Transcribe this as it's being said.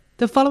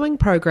The following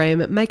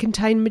program may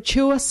contain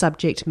mature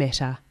subject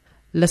matter.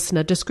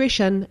 Listener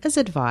discretion is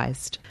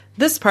advised.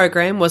 This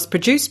program was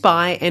produced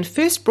by and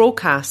first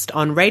broadcast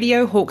on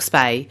Radio Hawke's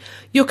Bay,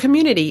 your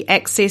community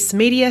access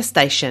media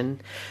station.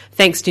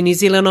 Thanks to New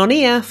Zealand On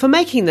Air for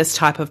making this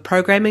type of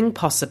programming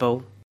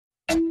possible.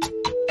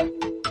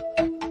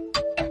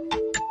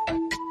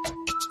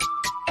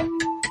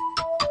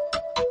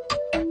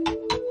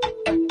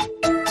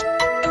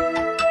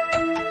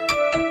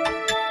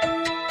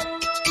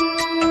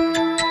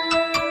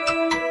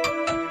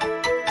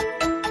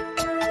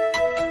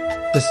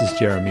 This is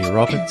Jeremy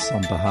Roberts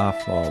on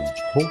behalf of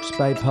Hawke's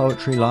Bay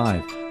Poetry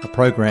Live, a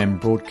program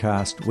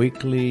broadcast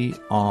weekly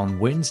on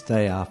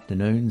Wednesday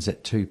afternoons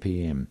at 2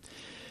 p.m.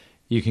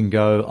 You can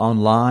go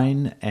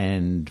online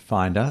and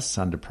find us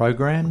under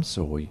programs,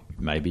 or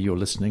maybe you're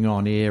listening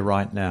on air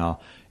right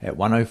now at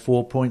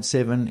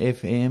 104.7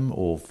 FM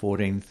or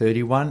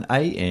 1431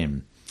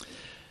 AM.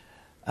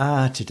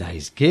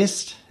 Today's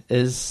guest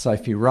is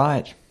Sophie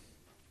Wright.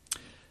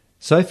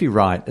 Sophie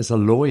Wright is a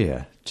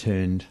lawyer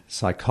turned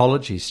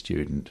psychology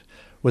student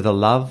with a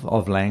love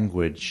of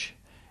language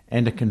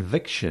and a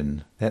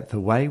conviction that the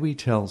way we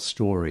tell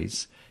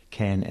stories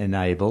can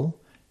enable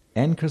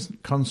and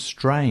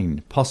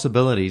constrain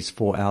possibilities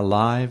for our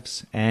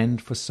lives and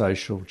for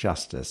social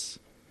justice.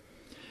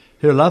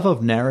 Her love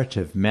of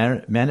narrative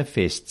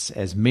manifests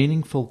as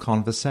meaningful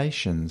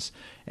conversations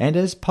and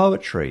as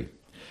poetry,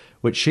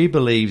 which she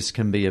believes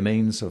can be a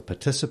means of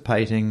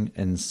participating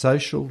in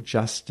social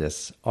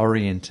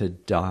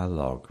justice-oriented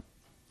dialogue.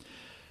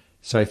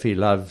 Sophie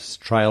loves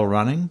trail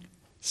running,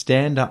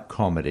 stand-up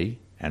comedy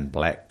and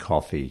black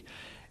coffee,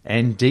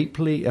 and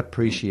deeply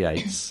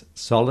appreciates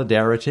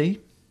solidarity,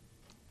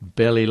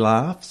 belly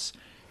laughs,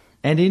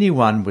 and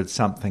anyone with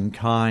something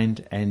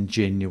kind and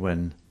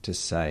genuine to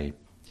say.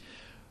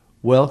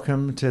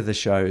 Welcome to the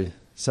show,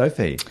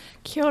 Sophie.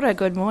 Kia ora,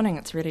 good morning.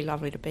 It's really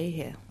lovely to be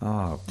here.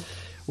 Oh,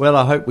 well,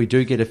 I hope we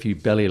do get a few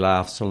belly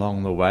laughs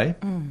along the way.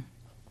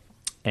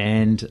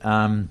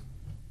 And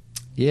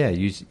yeah,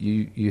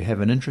 you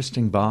have an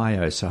interesting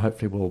bio, so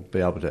hopefully we'll be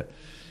able to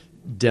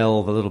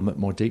delve a little bit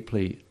more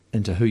deeply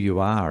into who you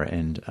are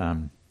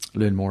and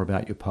learn more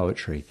about your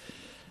poetry.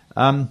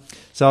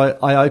 So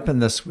I open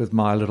this with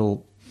my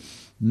little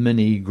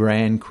mini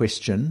grand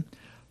question.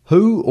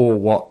 Who or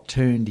what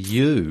turned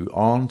you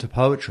on to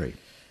poetry?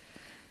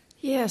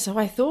 Yeah, so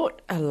I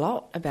thought a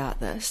lot about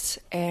this,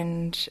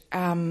 and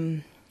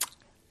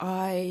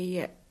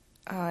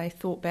I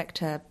thought back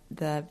to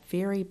the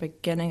very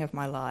beginning of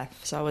my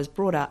life. So I was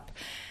brought up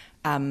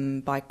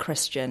by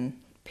Christian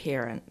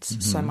parents.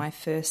 Mm-hmm. So my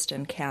first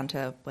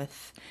encounter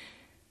with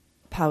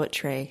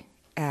poetry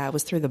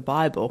was through the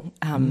Bible.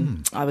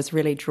 I was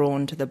really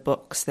drawn to the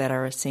books that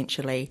are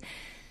essentially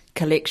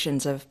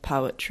collections of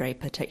poetry,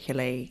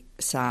 particularly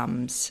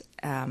Psalms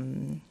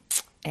and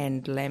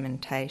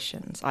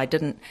Lamentations. I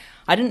didn't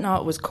know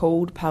it was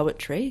called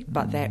poetry,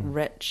 but that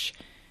rich,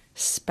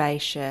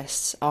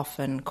 spacious,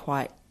 often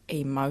quite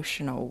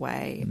emotional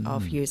way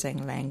of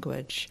using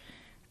language,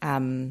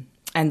 and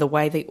the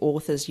way the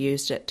authors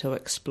used it to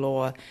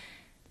explore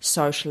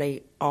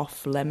socially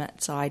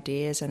off-limits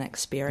ideas and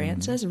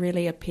experiences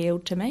really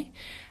appealed to me.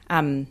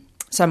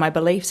 So my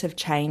beliefs have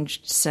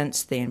changed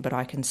since then, but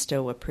I can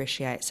still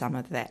appreciate some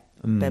of that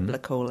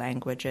biblical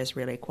language as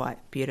really quite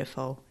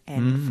beautiful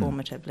and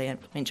formatively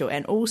influential.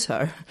 And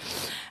also,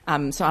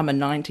 so I'm a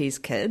 90s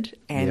kid,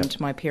 and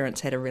my parents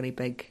had a really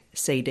big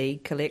CD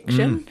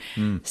collection.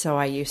 So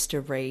I used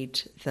to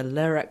read the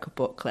lyric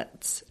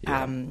booklets.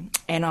 And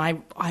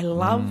I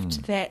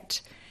loved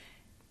that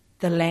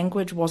the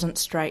language wasn't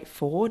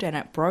straightforward, and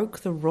it broke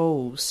the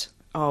rules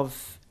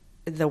of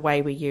the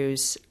way we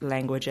use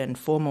language in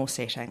formal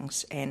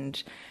settings.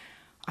 And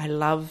I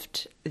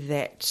loved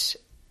that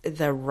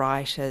the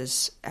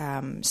writers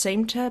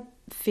seemed to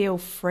feel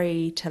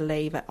free to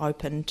leave it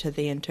open to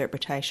the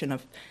interpretation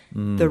of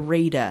the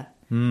reader.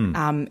 And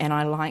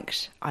I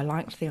liked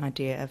the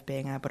idea of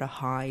being able to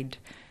hide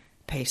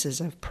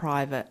pieces of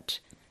private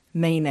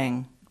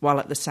meaning while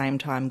at the same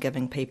time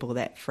giving people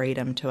that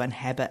freedom to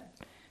inhabit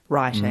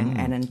writing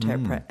and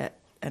interpret it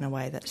in a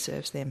way that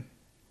serves them.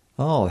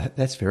 Oh,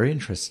 that's very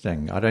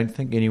interesting. I don't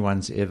think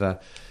anyone's ever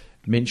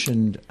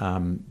mentioned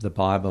the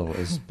Bible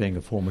as being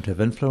a formative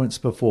influence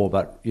before,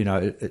 but, you know,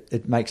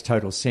 it makes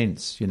total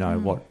sense, you know,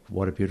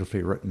 what a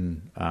beautifully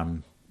written,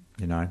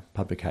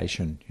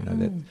 publication, you know,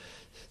 that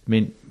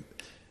meant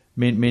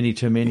many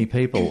to many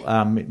people,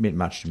 meant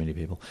much to many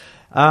people.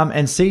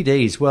 And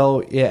CDs,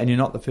 well, yeah, and you're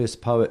not the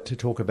first poet to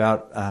talk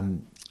about,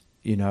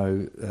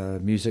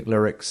 music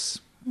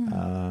lyrics,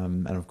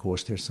 and of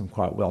course there's some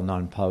quite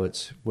well-known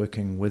poets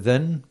working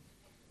within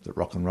the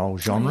rock and roll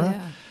genre. Oh,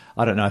 yeah.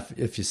 I don't know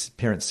if your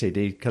parents'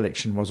 CD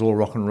collection was all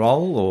rock and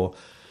roll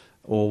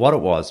or what it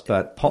was,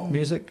 but pop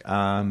music.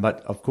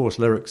 But of course,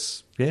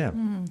 lyrics,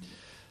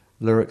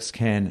 lyrics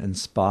can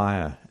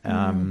inspire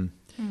and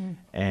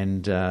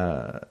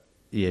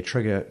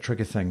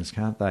trigger things,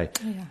 can't they?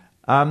 Yeah.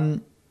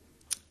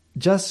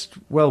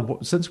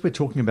 Since we're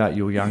talking about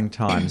your young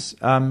times,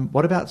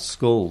 what about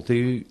school?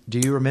 Do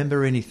you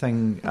remember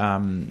anything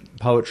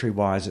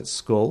poetry-wise at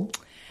school?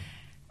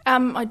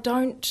 I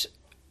don't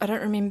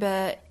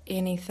remember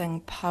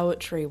anything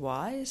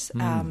poetry-wise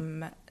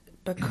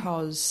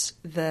because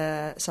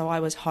I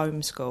was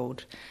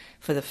homeschooled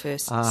for the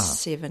first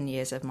 7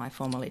 years of my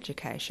formal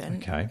education.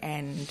 Okay.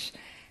 And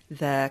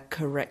the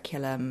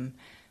curriculum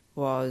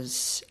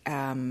was,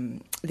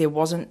 there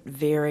wasn't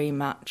very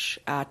much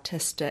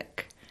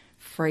artistic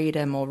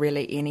freedom or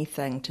really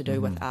anything to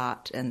do with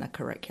art in the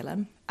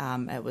curriculum.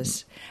 It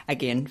was,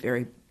 again,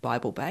 very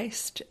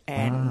Bible-based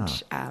and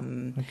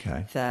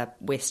the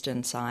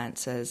Western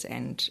sciences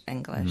and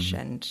English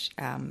and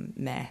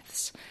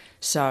maths.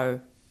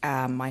 So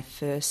my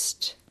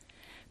first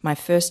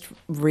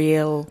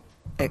real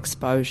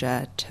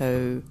exposure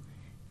to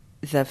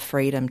the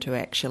freedom to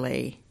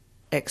actually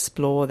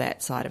explore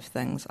that side of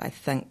things, I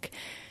think,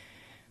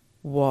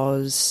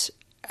 was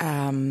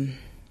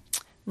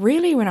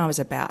really when I was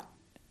about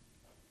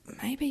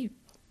maybe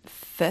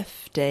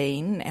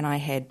 15, and I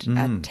had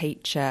a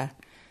teacher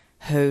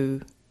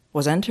who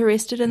was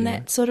interested in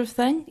that sort of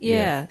thing.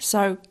 Yeah.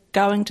 So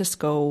going to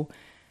school,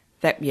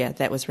 that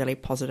was really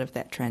positive,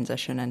 that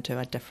transition into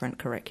a different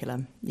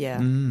curriculum. Yeah.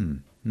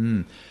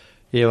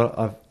 Yeah,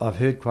 well, I've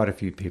heard quite a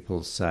few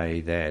people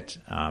say that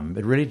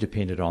it really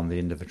depended on the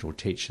individual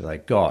teacher they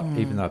got,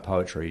 even though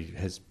poetry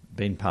has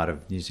been part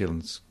of New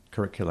Zealand's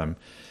curriculum.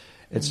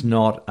 It's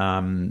not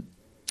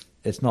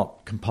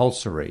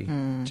compulsory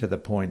to the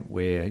point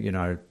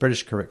where,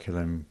 British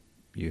curriculum,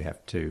 you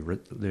have to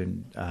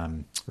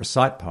learn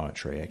recite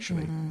poetry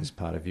actually as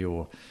part of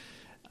your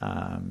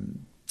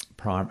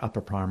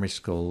upper primary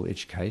school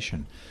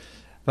education.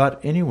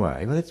 But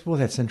anyway,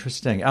 that's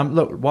interesting.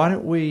 Look, why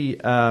don't we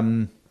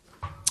have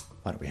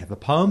a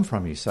poem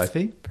from you,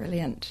 Sophie?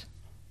 Brilliant.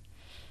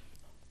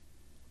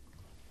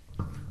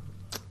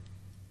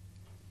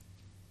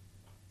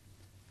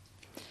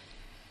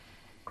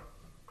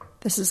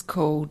 This is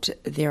called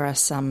There Are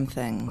Some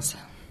Things.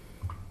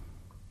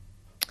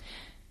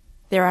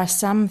 There are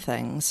some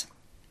things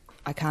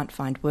I can't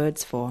find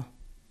words for,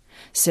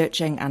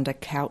 searching under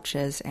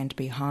couches and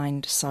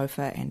behind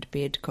sofa and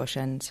bed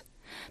cushions,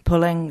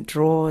 pulling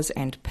drawers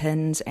and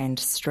pins and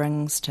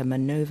strings to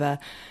manoeuvre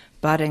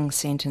budding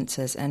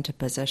sentences into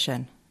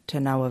position to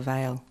no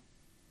avail.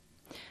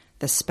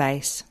 The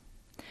space,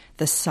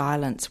 the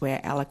silence where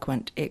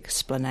eloquent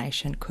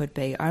explanation could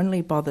be,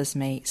 only bothers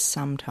me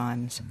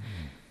sometimes.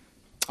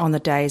 On the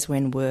days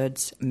when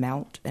words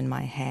melt in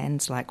my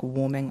hands like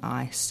warming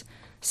ice,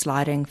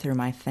 sliding through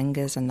my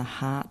fingers in the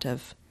heat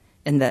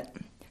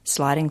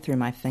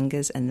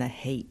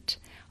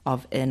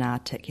of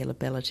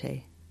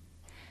inarticulability,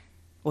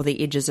 or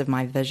the edges of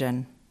my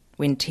vision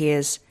when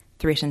tears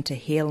threaten to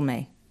heal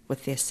me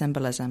with their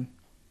symbolism,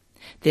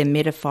 their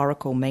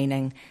metaphorical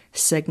meaning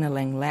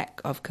signalling lack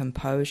of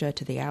composure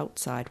to the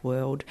outside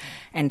world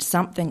and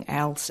something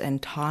else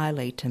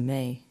entirely to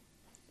me.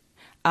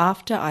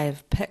 After I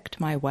have picked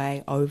my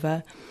way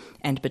over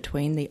and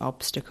between the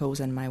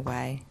obstacles in my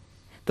way,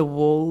 the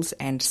walls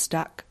and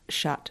stuck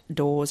shut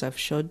doors of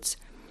shoulds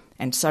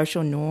and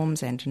social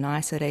norms and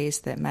niceties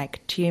that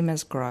make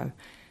tumours grow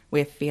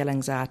where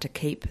feelings are to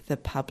keep the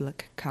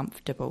public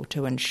comfortable,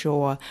 to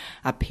ensure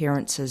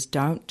appearances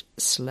don't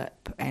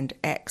slip and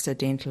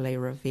accidentally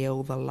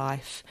reveal the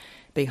life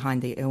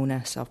behind the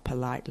illness of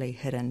politely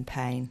hidden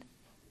pain,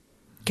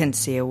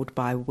 concealed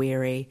by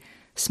weary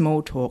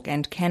small talk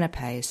and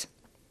canapes,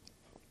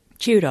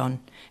 chewed on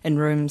in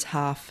rooms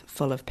half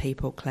full of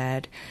people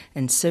clad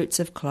in suits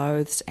of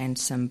clothes and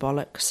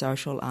symbolic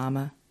social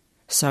armour,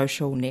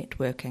 social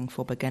networking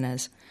for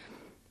beginners,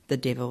 the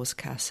devil's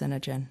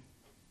carcinogen,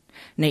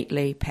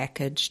 neatly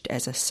packaged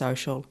as a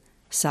social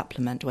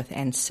supplement with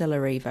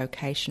ancillary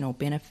vocational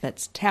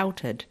benefits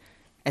touted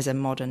as a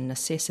modern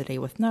necessity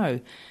with no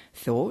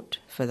thought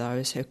for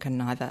those who can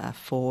neither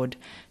afford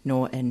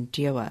nor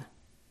endure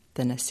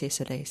the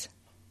necessities.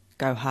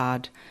 Go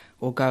hard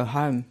or go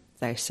home,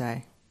 they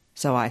say.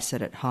 So I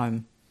sit at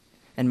home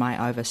in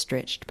my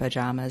overstretched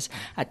pyjamas,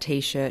 a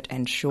t-shirt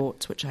and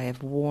shorts which I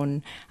have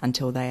worn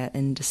until they are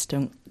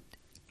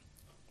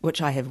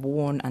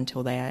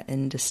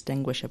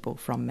indistinguishable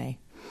from me,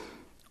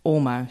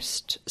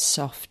 almost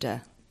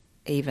softer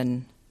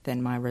even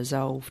than my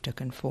resolve to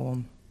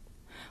conform,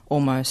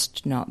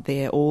 almost not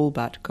there, all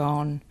but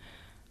gone,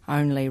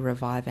 only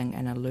reviving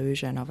an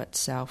illusion of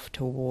itself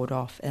to ward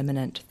off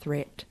imminent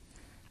threat,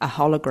 a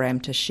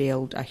hologram to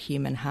shield a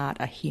human heart,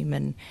 a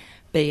human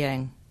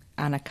being,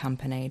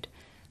 unaccompanied,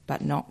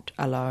 but not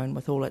alone,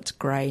 with all its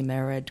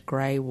grey-mirrored,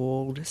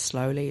 grey-walled,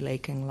 slowly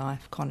leaking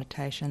life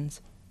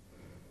connotations.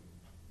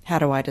 How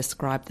do I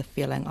describe the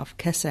feeling of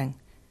kissing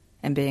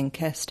and being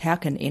kissed? How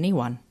can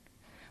anyone?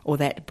 Or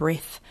that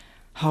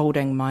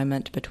breath-holding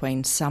moment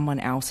between someone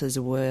else's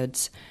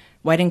words,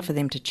 waiting for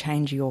them to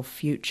change your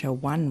future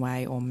one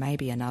way or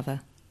maybe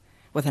another,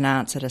 with an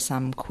answer to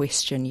some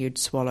question you'd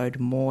swallowed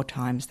more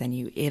times than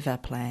you ever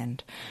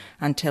planned,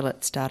 until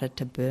it started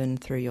to burn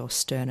through your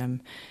sternum,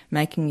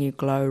 making you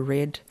glow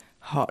red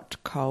hot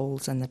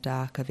coals in the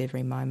dark of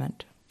every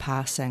moment,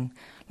 passing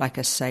like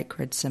a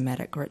sacred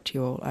somatic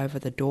ritual over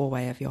the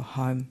doorway of your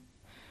home,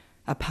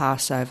 a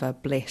Passover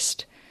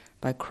blessed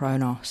by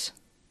Kronos,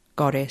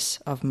 goddess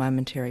of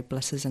momentary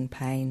blisses and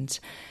pains,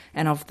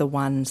 and of the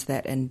ones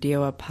that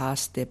endure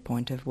past their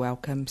point of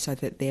welcome, so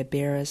that their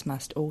bearers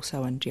must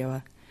also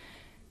endure.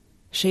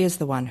 She is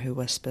the one who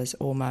whispers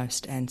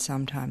almost and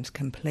sometimes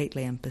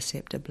completely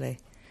imperceptibly,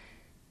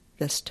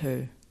 "This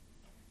too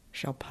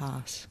shall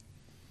pass."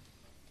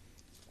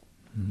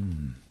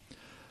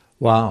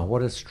 Wow,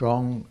 what a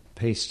strong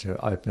piece to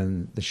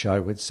open the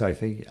show with,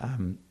 Sophie.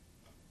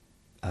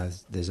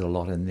 There's a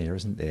lot in there,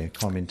 isn't there?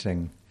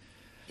 Commenting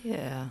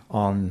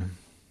on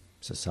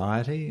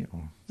society,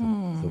 or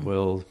the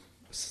world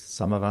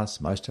some of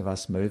us, most of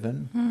us move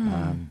in.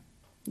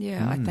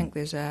 I think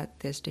there's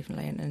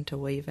definitely an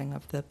interweaving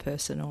of the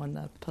personal and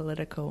the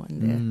political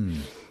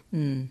in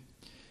there.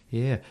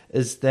 Yeah.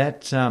 Is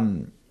that,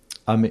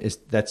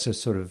 that's a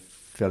sort of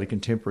fairly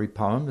contemporary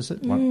poem, is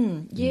it?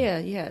 Yeah,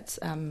 it's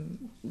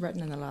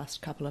written in the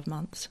last couple of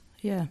months.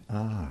 Yeah.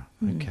 Ah,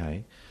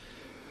 okay.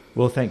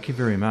 Well, thank you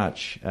very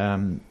much.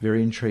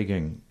 Very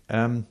intriguing.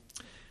 So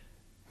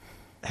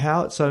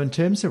in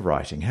terms of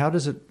writing, how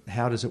does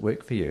it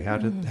work for you? How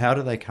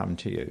do they come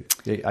to you?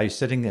 Are you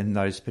sitting in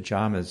those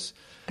pajamas,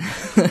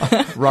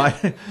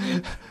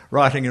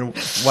 writing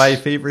away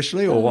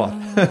feverishly, or what?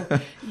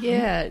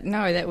 Yeah,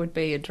 no, that would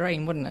be a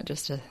dream, wouldn't it?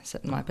 Just to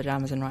sit in my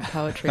pajamas and write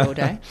poetry all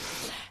day.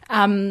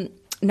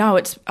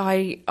 No,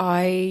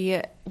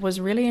 I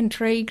was really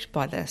intrigued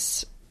by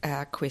this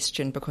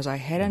question because I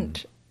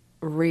hadn't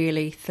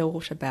really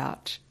thought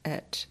about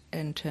it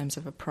in terms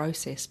of a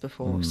process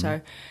before.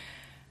 So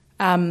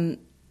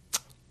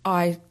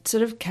I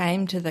sort of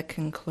came to the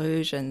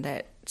conclusion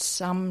that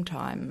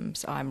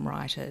sometimes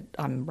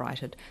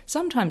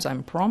sometimes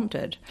I'm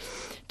prompted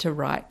to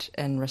write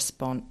in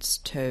response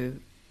to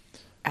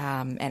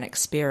an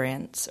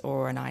experience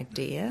or an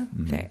idea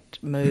that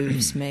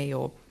moves me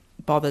or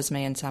bothers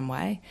me in some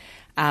way,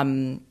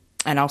 and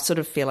I'll sort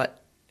of feel it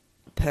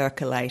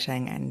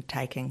percolating and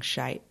taking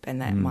shape,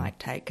 and that might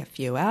take a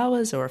few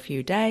hours or a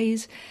few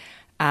days,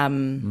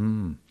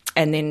 and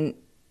then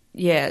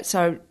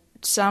so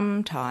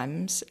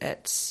sometimes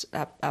it's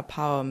a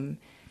poem.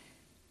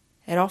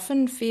 It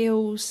often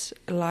feels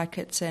like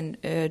it's an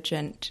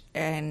urgent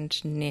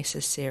and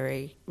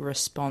necessary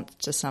response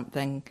to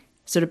something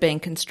sort of being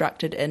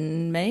constructed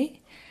in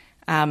me.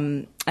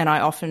 And I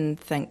often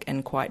think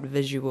in quite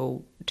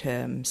visual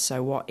terms.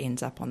 So what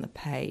ends up on the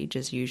page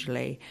is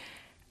usually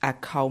a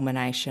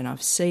culmination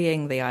of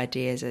seeing the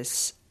ideas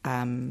as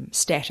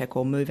static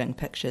or moving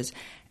pictures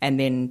and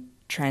then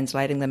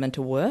translating them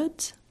into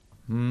words.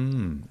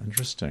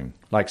 Interesting.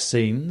 Like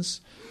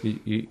scenes?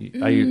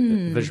 Are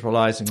you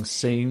visualising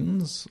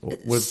scenes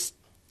with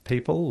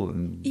people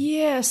and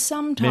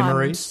sometimes.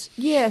 memories?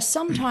 Yeah,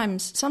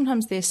 sometimes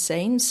there's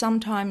scenes.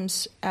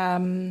 Sometimes,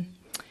 I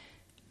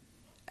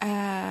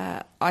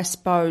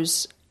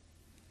suppose,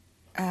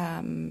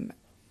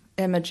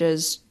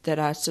 images that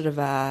are sort of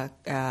a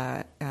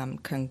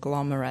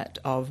conglomerate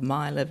of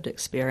my lived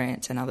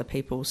experience and other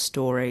people's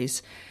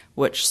stories,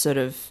 which sort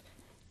of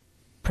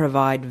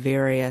provide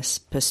various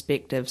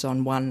perspectives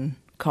on one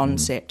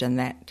concept, and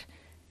that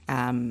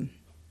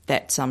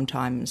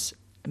sometimes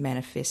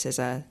manifests as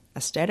a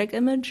static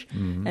image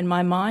in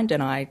my mind,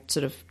 and I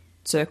sort of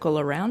circle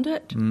around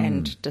it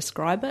and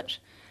describe it.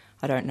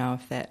 I don't know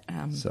if that...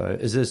 So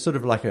is there sort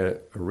of like a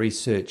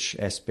research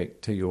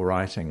aspect to your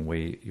writing where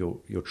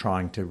you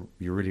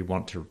really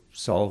want to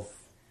solve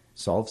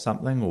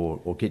something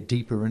or get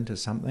deeper into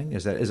something?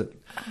 Is it?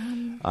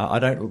 I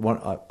don't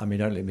want... I mean,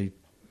 don't let me...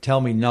 Tell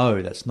me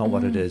no, that's not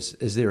what it is.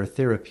 Is there a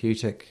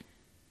therapeutic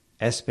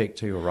aspect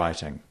to your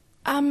writing?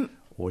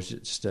 Or is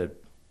it just a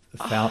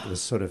fountain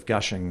sort of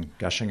gushing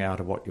out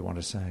of what you want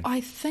to say? I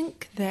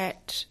think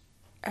that...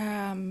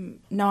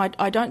 no,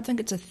 I don't think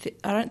it's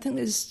I don't think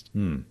there's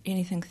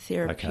anything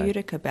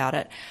therapeutic about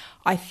it.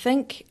 I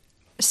think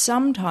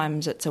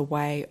sometimes it's a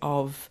way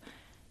of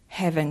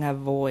having a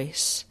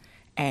voice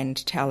and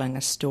telling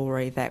a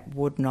story that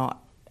would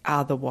not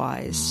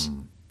otherwise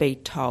be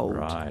told.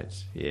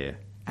 Right, yeah.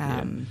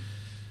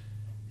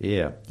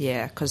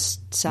 Yeah, because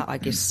I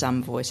guess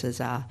some voices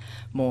are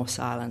more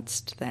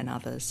silenced than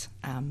others.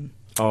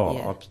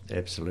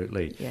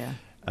 Absolutely. Yeah.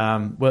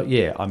 Well,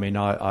 yeah. I mean,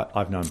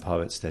 I've known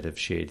poets that have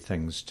shared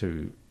things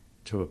to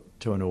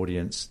an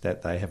audience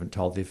that they haven't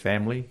told their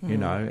family, you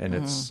know, and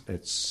it's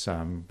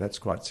that's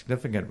quite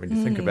significant when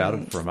you think about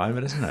it for a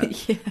moment, isn't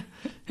it?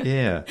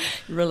 Yeah.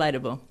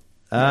 Relatable.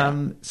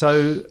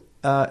 So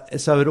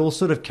it all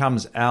sort of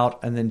comes out,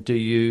 and then do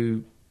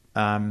you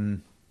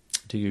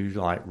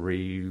like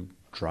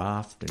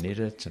redraft and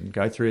edit and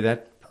go through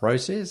that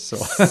process?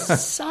 Or?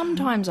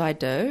 Sometimes I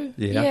do.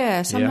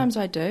 Yeah, sometimes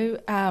I do.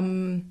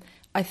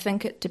 I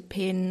think it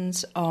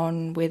depends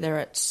on whether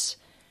it's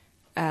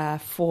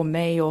for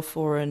me or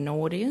for an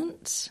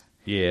audience.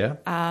 Yeah.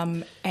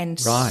 And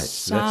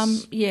Right.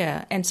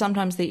 and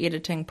sometimes the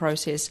editing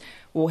process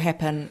will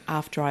happen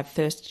after I've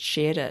first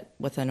shared it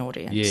with an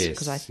audience. Yes.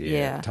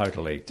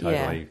 Totally.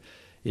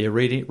 Yeah,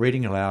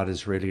 reading aloud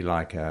is really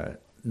like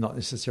not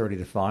necessarily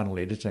the final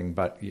editing,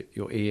 but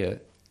your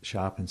ear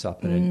sharpens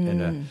up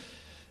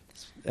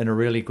in a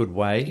really good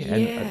way,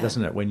 and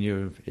doesn't it? When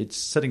it's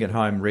sitting at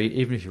home,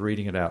 even if you're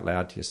reading it out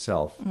loud to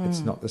yourself,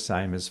 it's not the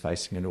same as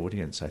facing an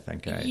audience, I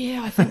think.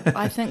 Yeah,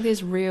 I think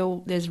there's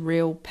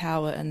real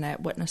power in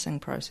that witnessing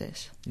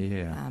process.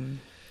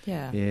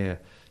 Yeah.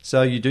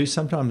 So you do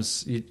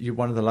sometimes. You're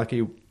one of the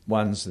lucky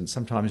ones, and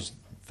sometimes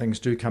things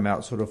do come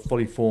out sort of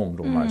fully formed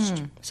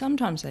almost.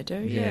 Sometimes they do.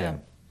 Yeah.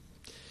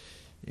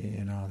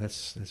 Yeah. No,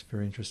 that's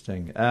very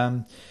interesting.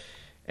 Well,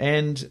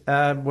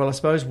 I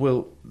suppose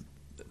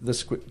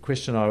this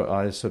question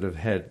I sort of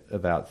had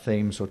about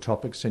themes or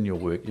topics in your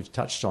work, you've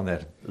touched on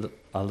that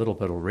a little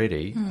bit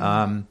already.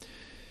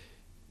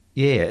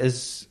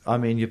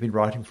 You've been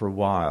writing for a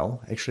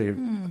while. Actually,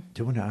 I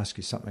do want to ask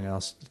you something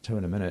else too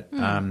in a minute.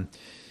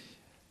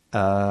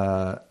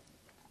 Are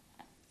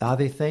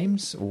there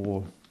themes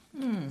or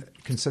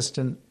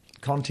consistent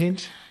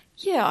content?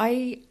 Yeah,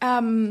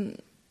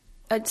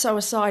 so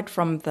aside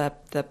from the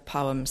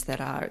poems that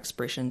are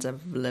expressions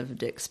of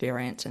lived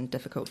experience and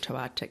difficult to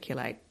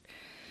articulate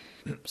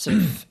sort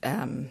of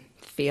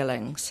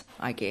feelings,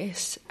 I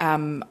guess,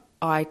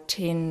 I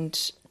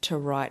tend to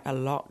write a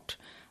lot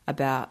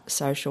about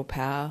social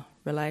power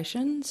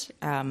relations.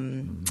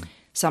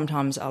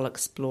 Sometimes I'll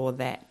explore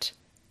that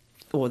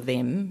or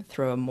them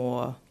through a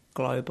more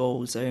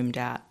global,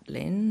 zoomed-out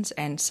lens,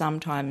 and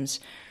sometimes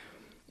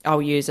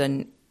I'll use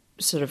a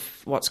sort of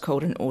what's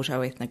called an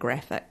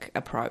autoethnographic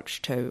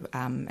approach to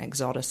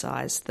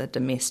exoticize the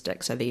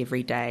domestic, so the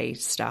everyday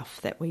stuff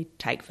that we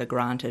take for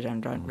granted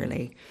and don't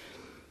really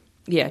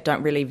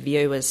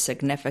view as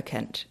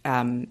significant.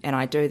 And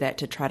I do that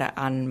to try to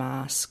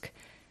unmask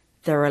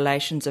the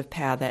relations of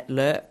power that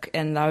lurk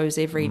in those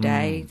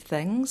everyday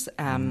things.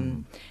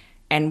 And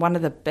one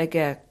of the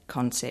bigger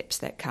concepts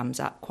that comes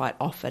up quite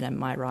often in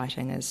my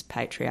writing is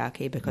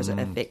patriarchy, because it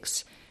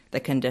affects the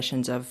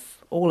conditions of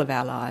all of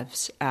our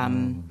lives.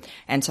 And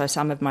so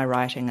some of my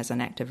writing is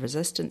an act of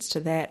resistance to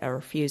that, a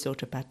refusal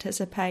to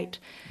participate,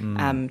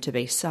 to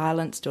be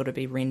silenced or to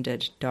be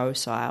rendered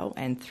docile.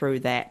 And through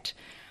that,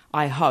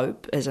 I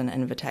hope, is an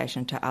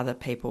invitation to other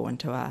people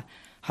into a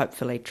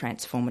hopefully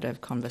transformative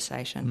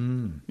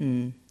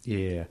conversation.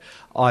 Yeah.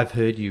 I've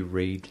heard you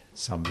read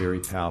some very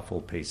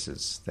powerful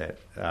pieces that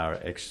are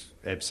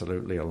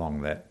absolutely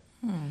along that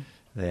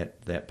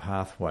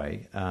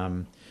pathway.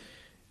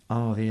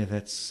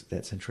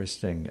 That's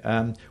interesting.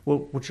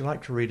 Well, would you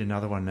like to read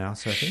another one now,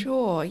 Sophie?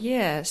 Sure,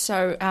 yeah.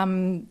 So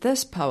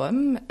this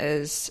poem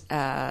is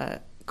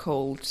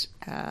called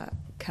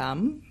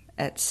Come.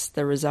 It's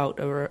the result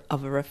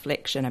of a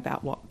reflection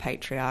about what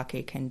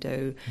patriarchy can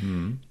do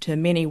to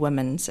many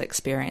women's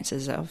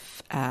experiences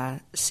of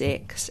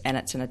sex, and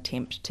it's an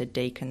attempt to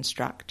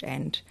deconstruct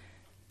and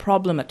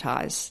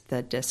problematise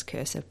the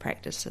discursive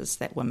practices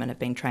that women have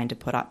been trained to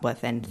put up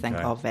with and think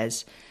of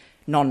as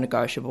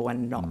non-negotiable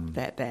and not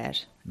that bad.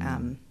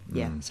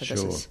 So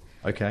sure.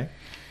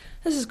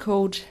 This is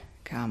called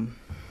Come.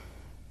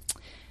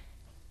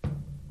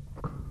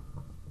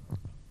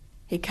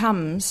 He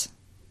comes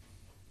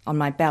on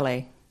my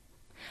belly,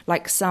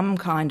 like some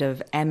kind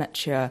of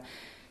amateur.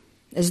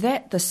 Is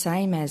that the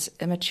same as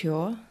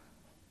immature?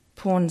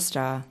 Porn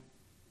star.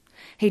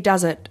 He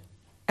does it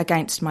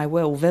against my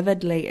will,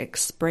 vividly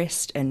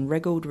expressed in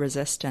wriggled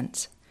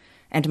resistance,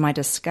 and my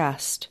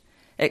disgust,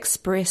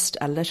 expressed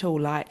a little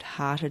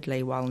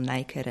light-heartedly while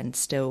naked and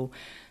still,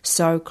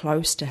 so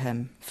close to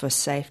him for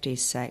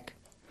safety's sake.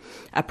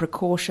 A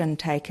precaution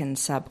taken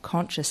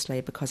subconsciously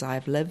because I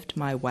have lived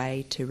my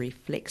way to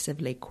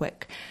reflexively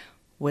quick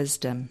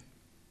wisdom,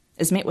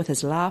 is met with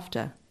his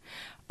laughter.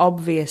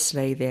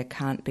 Obviously there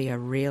can't be a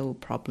real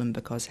problem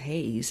because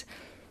he's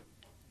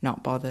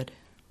not bothered.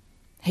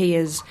 He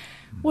is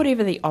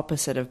whatever the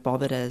opposite of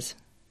bothered is.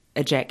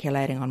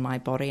 Ejaculating on my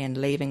body and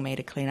leaving me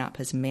to clean up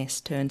his mess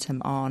turns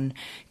him on,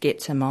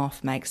 gets him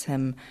off, makes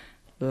him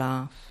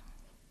laugh.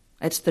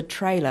 It's the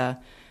trailer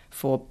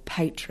for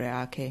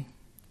Patriarchy,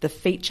 the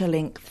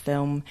feature-length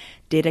film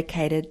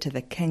dedicated to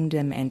the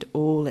kingdom and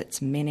all its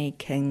many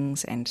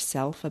kings and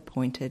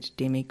self-appointed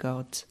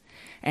demigods,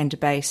 and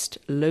based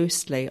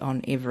loosely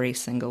on every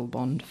single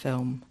Bond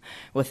film,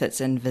 with its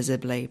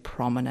invisibly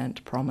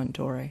prominent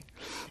promontory,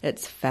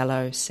 its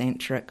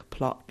phallocentric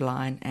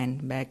plotline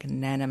and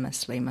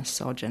magnanimously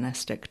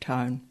misogynistic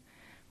tone,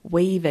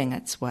 weaving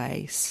its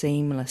way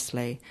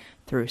seamlessly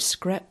through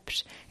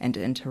script and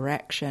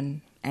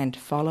interaction and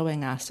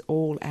following us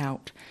all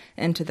out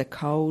into the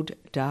cold,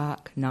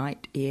 dark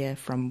night air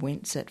from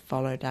whence it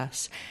followed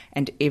us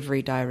and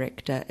every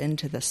director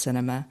into the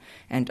cinema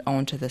and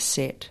onto the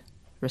set,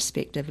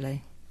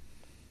 respectively.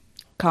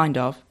 Kind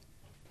of.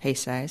 he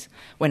says,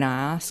 when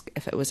I ask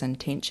if it was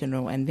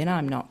intentional, and then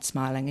I'm not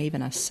smiling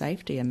even a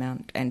safety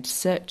amount and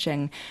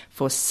searching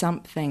for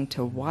something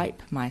to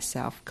wipe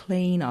myself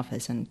clean of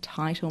his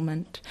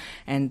entitlement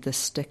and the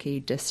sticky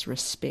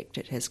disrespect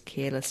it has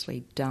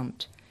carelessly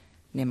dumped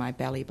near my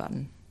belly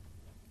button.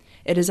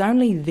 It is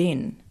only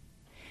then,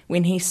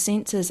 when he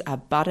senses a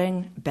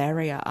budding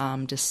barrier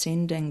arm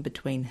descending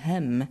between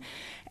him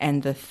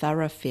and the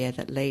thoroughfare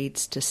that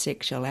leads to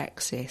sexual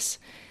access,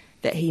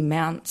 that he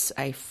mounts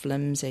a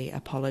flimsy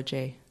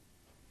apology.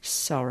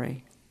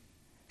 Sorry.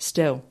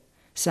 Still,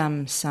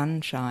 some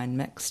sunshine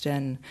mixed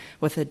in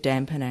with a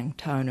dampening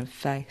tone of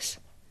face.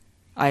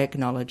 I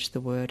acknowledge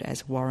the word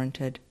as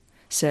warranted,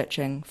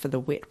 searching for the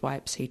wet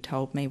wipes he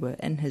told me were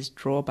in his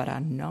drawer but are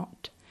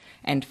not,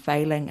 and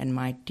failing in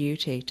my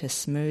duty to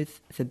smooth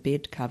the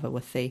bed cover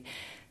with the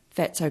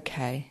 "that's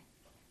okay,"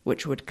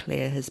 which would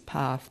clear his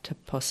path to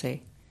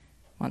pussy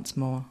once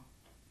more.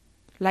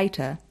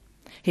 Later,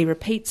 he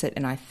repeats it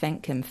and I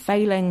thank him,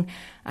 failing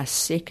a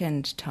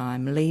second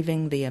time,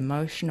 leaving the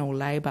emotional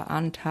labour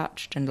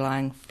untouched and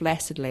lying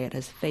flaccidly at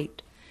his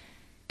feet,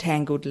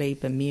 tangledly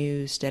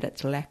bemused at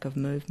its lack of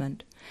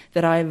movement,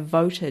 that I have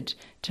voted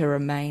to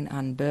remain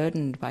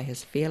unburdened by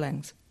his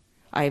feelings.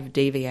 I have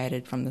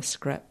deviated from the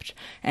script,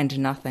 and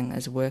nothing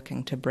is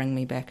working to bring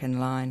me back in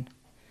line.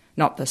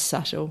 Not the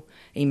subtle,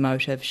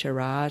 emotive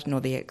charade,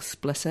 nor the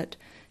explicit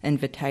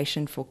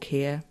invitation for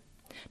care,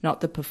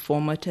 not the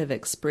performative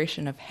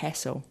expression of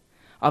hassle,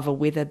 of a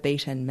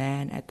weather-beaten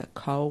man at the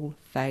cold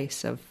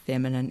face of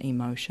feminine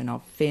emotion,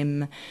 of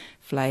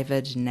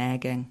femme-flavoured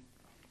nagging,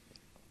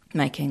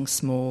 making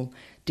small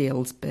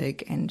deals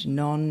big and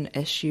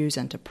non-issues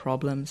into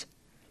problems,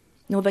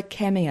 nor the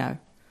cameo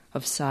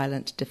of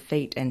silent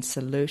defeat and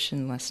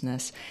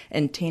solutionlessness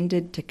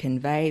intended to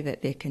convey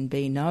that there can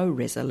be no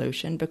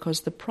resolution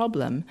because the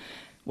problem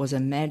was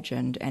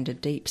imagined and a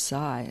deep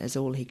sigh is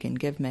all he can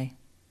give me.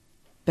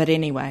 But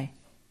anyway,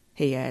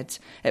 he adds,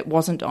 it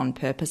wasn't on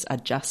purpose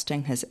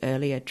adjusting his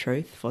earlier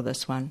truth for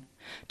this one,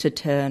 to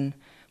turn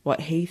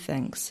what he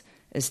thinks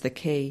is the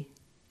key,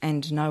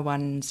 and no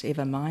one's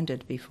ever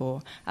minded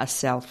before, a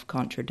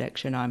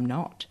self-contradiction I'm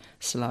not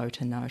slow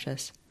to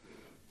notice.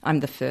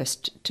 I'm the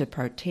first to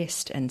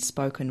protest in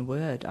spoken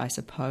word, I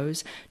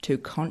suppose, to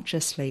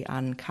consciously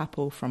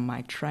uncouple from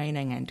my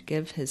training and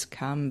give his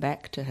come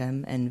back to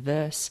him in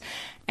verse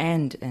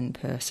and in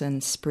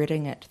person,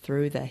 spreading it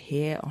through the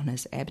hair on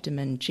his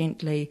abdomen,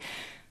 gently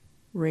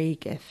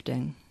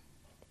re-gifting.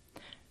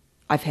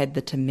 I've had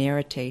the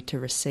temerity to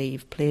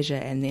receive pleasure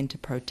and then to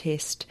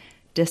protest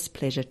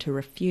displeasure, to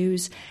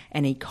refuse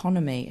an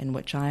economy in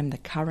which I am the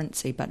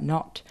currency but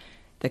not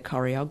the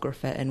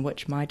choreographer, in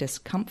which my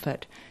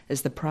discomfort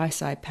is the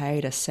price I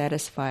pay to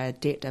satisfy a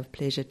debt of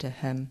pleasure to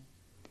him.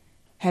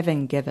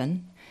 Having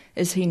given,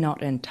 is he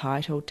not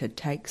entitled to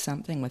take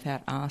something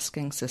without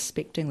asking,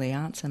 suspecting the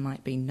answer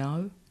might be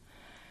no?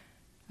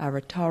 A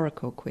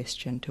rhetorical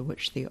question to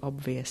which the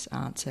obvious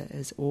answer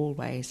is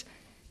always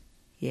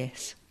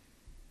yes.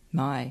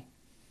 My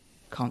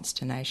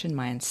consternation,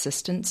 my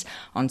insistence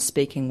on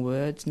speaking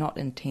words not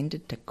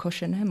intended to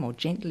cushion him or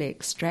gently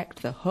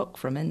extract the hook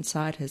from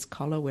inside his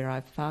collar where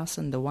I've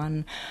fastened the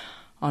one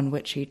on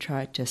which he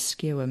tried to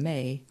skewer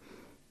me,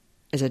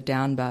 is a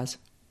downbuzz,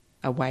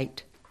 a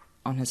weight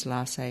on his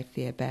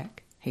laissez-faire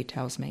back, he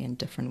tells me in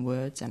different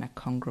words and a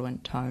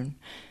congruent tone.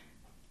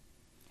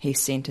 He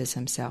centres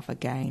himself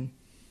again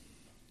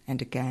and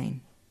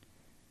again,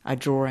 a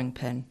drawing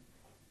pin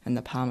in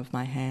the palm of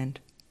my hand.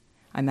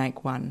 I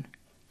make one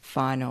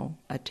final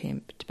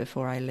attempt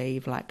before I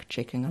leave, like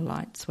checking a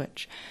light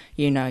switch.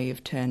 You know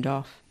you've turned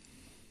off.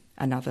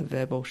 Another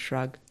verbal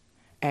shrug.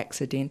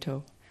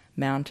 Accidental.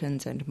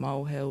 Mountains and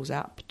molehills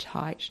up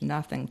tight.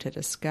 Nothing to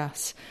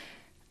discuss.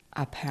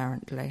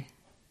 Apparently.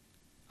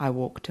 I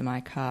walk to my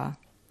car,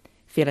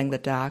 feeling the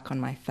dark on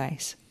my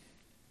face.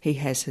 He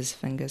has his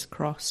fingers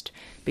crossed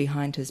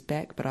behind his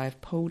back, but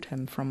I've pulled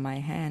him from my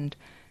hand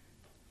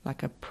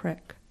like a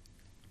prick.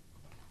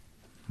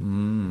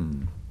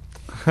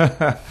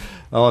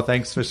 Oh,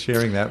 thanks for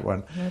sharing that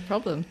one. No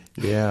problem.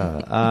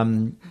 Yeah.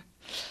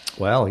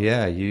 Well,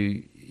 yeah,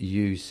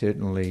 you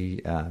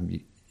certainly,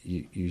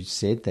 you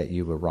said that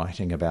you were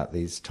writing about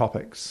these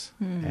topics,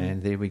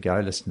 and there we go,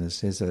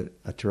 listeners. There's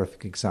a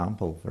terrific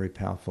example, very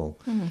powerful.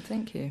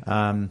 Thank you.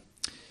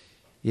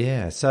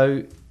 Yeah,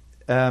 so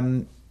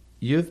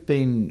you've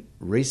been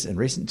in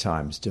recent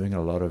times doing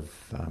a lot of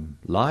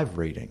live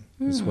reading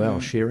as well,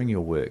 sharing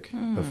your work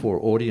before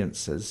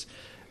audiences.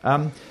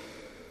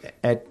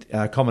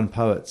 At Common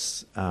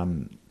Poets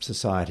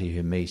Society,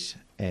 who meet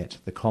at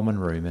the Common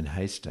Room in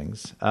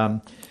Hastings,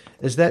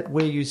 is that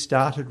where you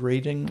started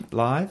reading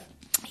live?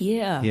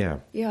 Yeah,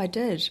 I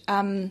did.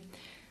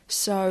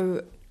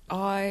 So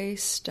I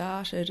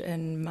started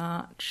in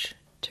March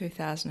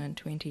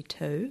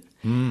 2022.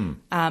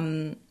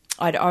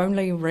 I'd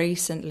only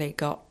recently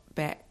got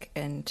back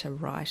into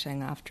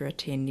writing after a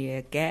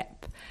 10-year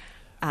gap.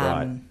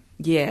 Right.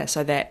 Yeah,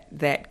 so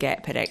that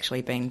gap had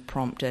actually been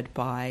prompted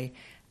by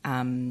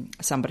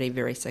somebody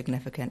very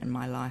significant in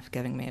my life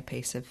giving me a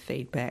piece of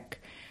feedback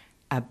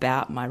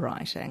about my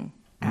writing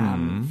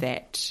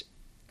that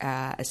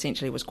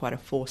essentially was quite a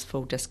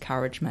forceful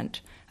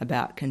discouragement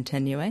about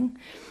continuing.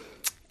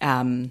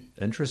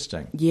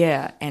 Interesting.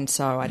 Yeah, and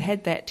so I'd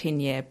had that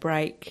 10-year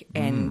break,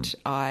 and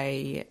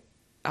I'd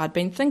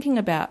been thinking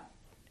about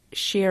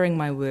sharing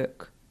my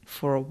work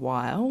for a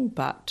while,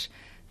 but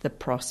the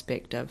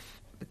prospect of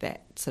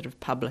that sort of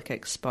public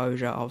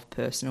exposure of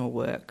personal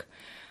work,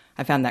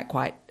 I found that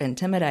quite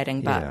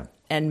intimidating. But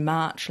in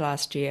March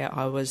last year,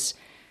 I was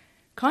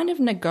kind of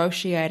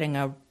negotiating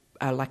a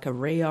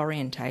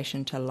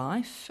reorientation to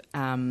life,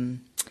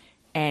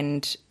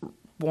 and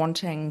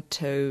wanting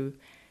to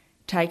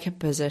take a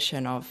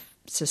position of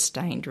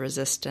sustained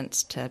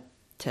resistance to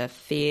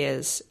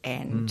fears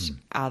and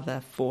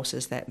other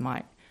forces that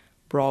might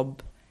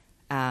rob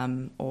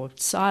or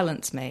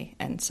silence me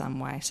in some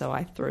way. So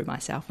I threw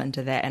myself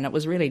into that, and it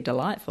was really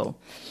delightful.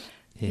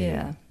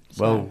 Yeah.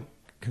 Well,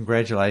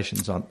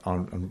 congratulations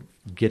on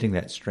getting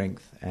that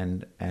strength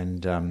and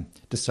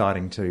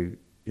deciding to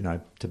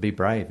be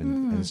brave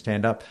and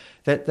stand up.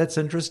 That's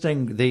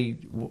interesting.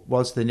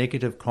 Was the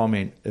negative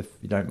comment, if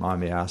you don't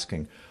mind me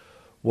asking,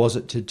 was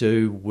it to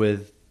do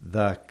with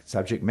the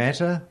subject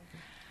matter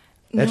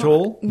at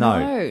all?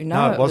 No, it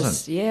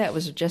wasn't. It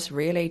was just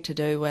really to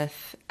do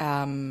with,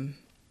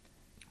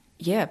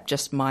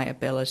 just my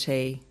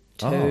ability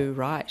to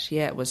write.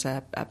 Yeah, it was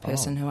a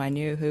person who I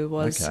knew who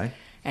was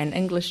an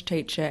English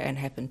teacher and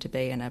happened to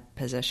be in a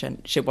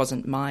position. She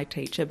wasn't my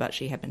teacher, but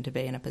she happened to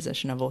be in a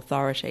position of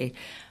authority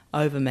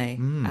over me.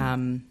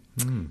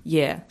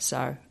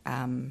 So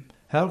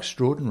how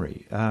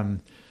extraordinary.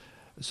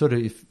 Sort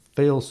of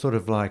feels sort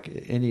of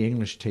like any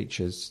English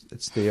teachers,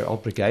 it's their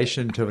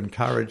obligation to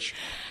encourage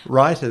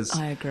writers.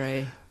 I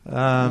agree.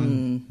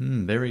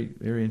 Very,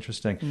 very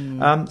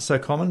interesting. So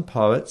common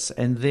poets,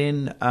 and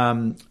then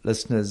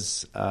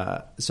listeners,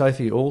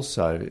 Sophie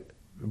also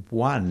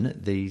won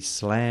the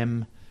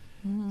slam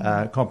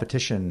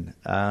competition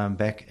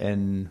back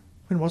in,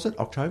 when was it,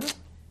 October?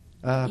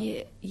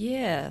 Yep.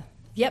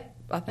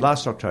 I think.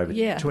 Last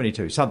October,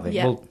 22, something.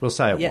 Yeah. We'll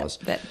say it was.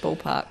 That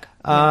ballpark.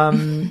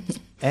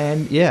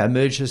 And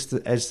emerged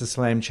as the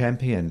slam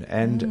champion.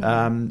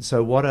 And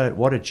so what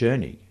a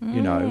journey,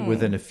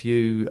 within a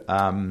few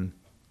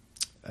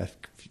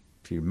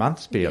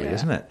months barely,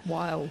 isn't it?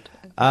 Wild.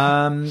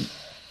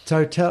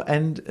 So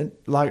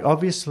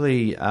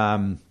obviously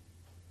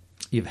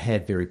you've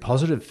had very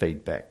positive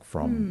feedback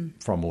from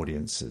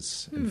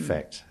audiences, in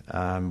fact,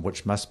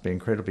 which must be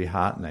incredibly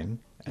heartening.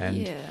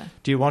 And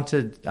do you want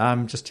to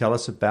just tell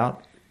us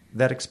about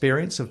that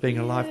experience of being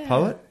a live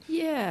poet?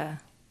 Yeah.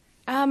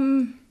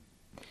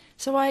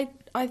 So I've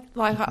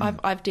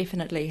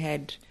definitely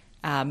had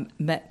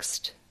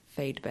mixed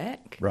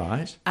feedback.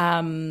 Right.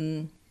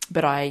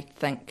 But I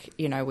think,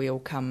 we all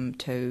come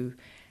to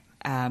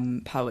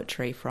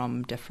poetry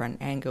from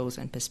different angles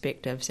and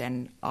perspectives,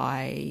 and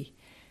I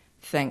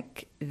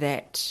think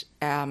that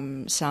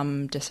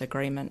some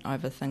disagreement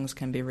over things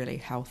can be really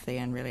healthy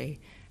and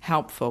really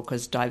helpful,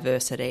 because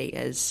diversity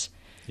is,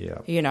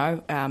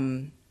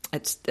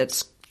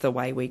 it's the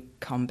way we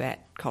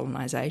combat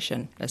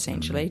colonisation,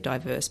 essentially,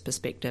 diverse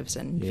perspectives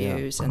and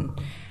views. And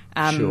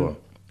sure,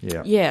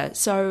 yeah. Yeah,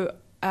 so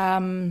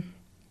I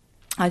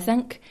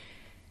think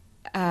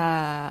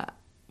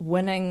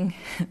winning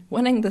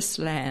the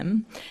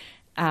slam,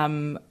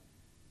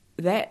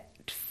 that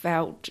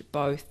felt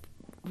both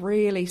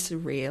really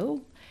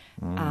surreal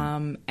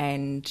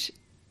and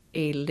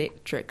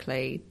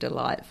electrically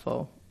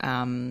delightful.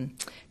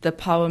 The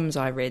poems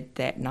I read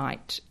that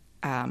night,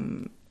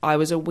 I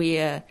was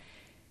aware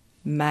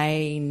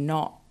may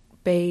not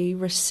be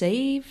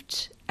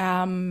received.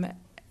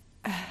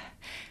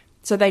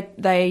 So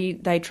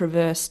they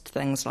traversed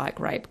things like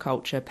rape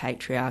culture,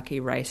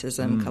 patriarchy,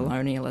 racism,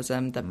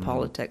 colonialism, the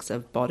politics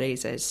of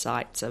bodies as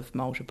sites of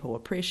multiple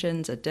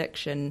oppressions,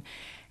 addiction,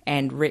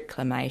 and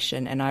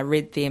reclamation. And I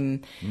read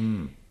them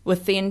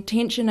with the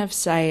intention of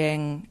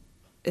saying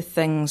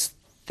things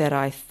that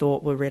I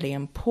thought were really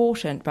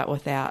important, but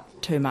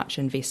without too much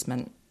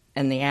investment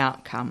in the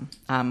outcome.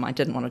 I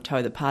didn't want to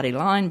toe the party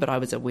line, but I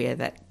was aware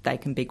that they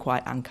can be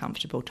quite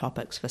uncomfortable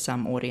topics for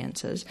some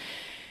audiences.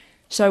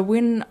 So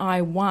when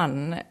I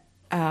won,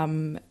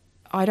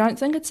 I don't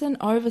think it's an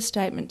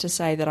overstatement to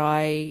say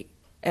that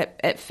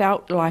it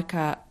felt like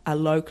a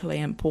locally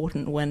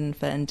important win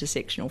for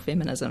intersectional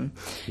feminism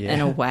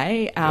in a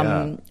way.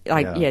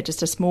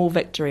 Just a small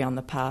victory on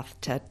the path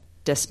to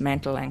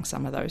dismantling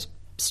some of those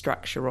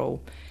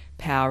structural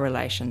power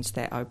relations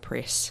that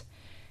oppress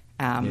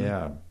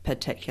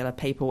particular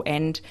people.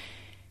 And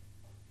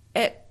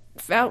it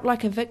felt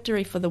like a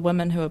victory for the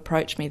women who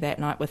approached me that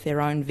night with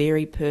their own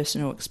very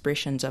personal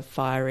expressions of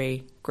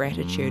fiery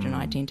gratitude and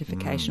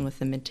identification with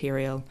the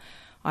material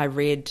I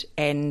read.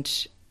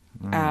 And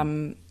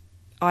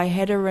I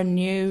had a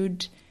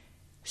renewed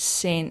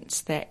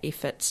sense that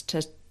efforts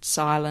to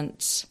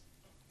silence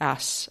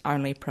us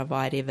only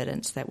provide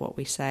evidence that what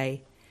we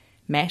say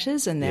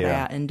matters, and that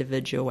our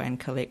individual and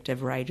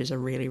collective rage is a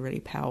really, really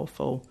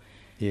powerful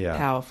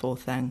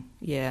thing.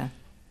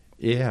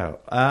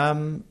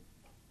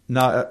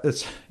 No,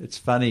 it's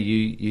funny.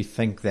 You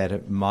think that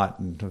it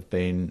mightn't have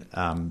been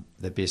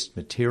the best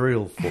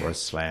material for a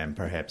slam,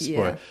 perhaps.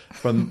 Yeah.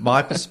 From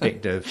my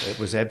perspective, it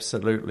was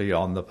absolutely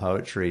on the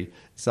poetry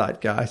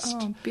zeitgeist.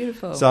 Oh,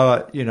 beautiful.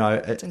 So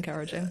it's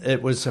encouraging.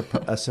 It was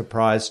a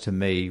surprise to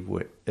me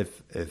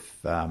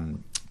if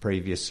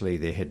previously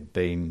there had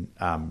been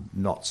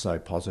not so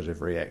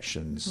positive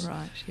reactions.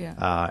 Right.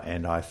 Yeah.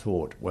 And I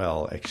thought,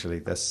 well, actually,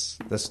 this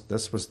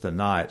was the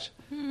night.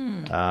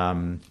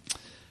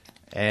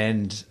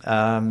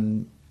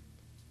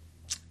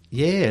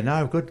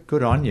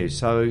 Good on you.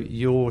 So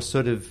you're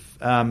sort of,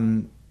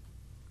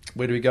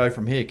 where do we go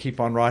from here? Keep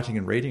on writing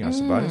and reading, I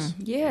suppose.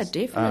 Yeah,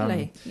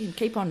 definitely. You can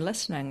keep on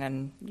listening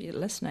and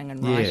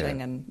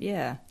writing and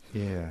Yeah.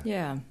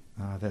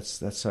 Oh,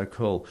 that's so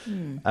cool.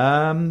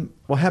 Mm.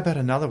 Well, how about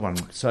another one,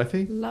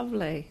 Sophie?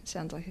 Lovely.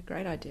 Sounds like a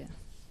great idea.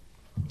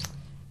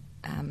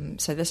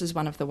 So this is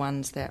one of the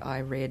ones that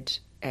I read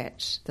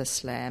at the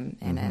slam,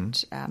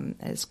 and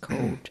it is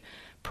called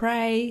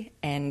Pray,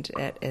 and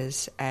it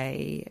is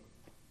a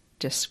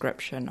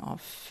description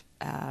of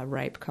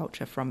rape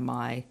culture from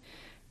my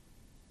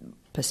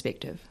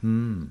perspective.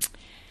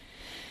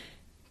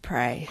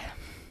 Pray.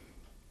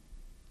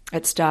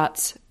 It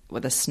starts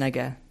with a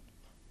snigger,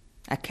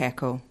 a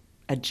cackle,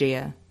 a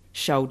jeer,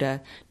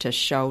 shoulder to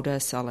shoulder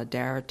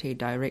solidarity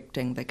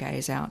directing the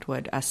gaze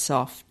outward, a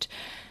soft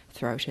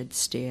throated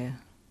stare,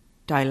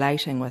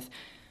 dilating with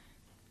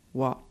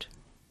what?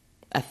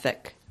 A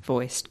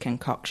thick-voiced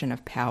concoction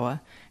of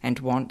power and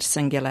want,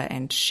 singular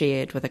and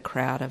shared with a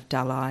crowd of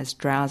dull eyes,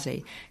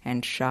 drowsy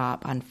and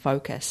sharp,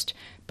 unfocused,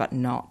 but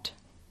not,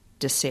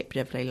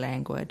 deceptively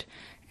languid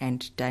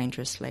and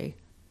dangerously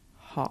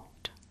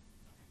hot.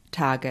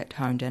 Target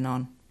honed in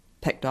on,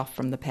 picked off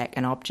from the pack,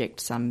 an object,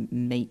 some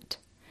meat.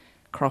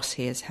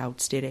 Crosshairs held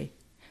steady.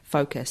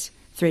 Focus,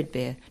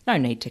 threadbare, no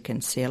need to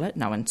conceal it,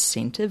 no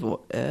incentive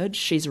or urge.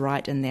 She's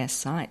right in their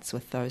sights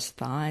with those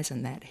thighs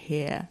and that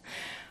hair.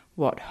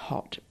 What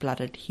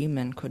hot-blooded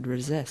human could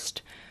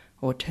resist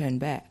or turn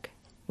back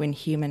when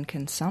human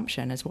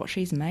consumption is what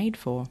she's made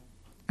for?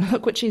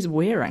 Look what she's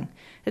wearing.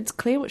 It's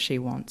clear what she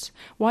wants.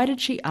 Why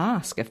did she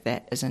ask if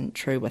that isn't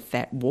true with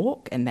that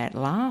walk and that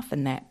laugh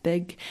and that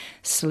big,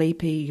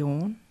 sleepy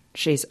yawn?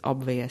 She's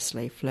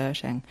obviously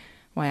flirting.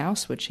 Why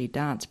else would she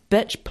dance?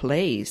 Bitch,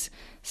 please,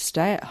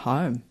 stay at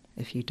home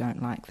if you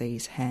don't like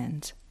these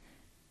hands.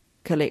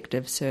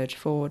 Collective surge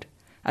forward,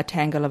 a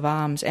tangle of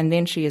arms, and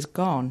then she is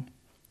gone,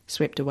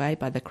 swept away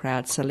by the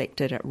crowd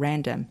selected at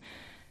random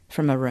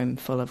from a room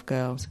full of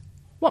girls.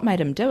 What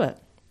made him do it?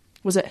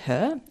 Was it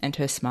her and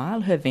her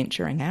smile, her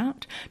venturing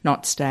out,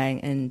 not staying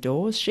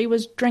indoors? She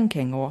was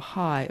drinking or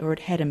high, or had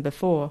had him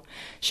before.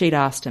 She'd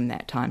asked him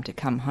that time to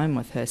come home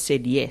with her,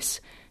 said yes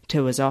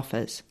to his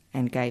offers,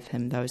 and gave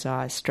him those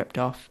eyes stripped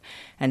off,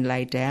 and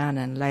laid down,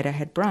 and later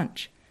had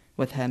brunch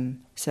with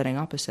him sitting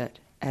opposite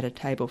at a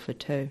table for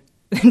two.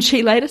 And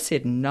she later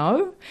said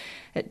no.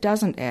 It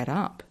doesn't add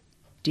up.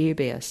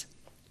 Dubious,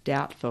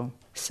 doubtful,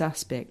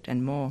 suspect,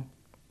 and more.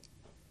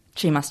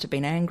 She must have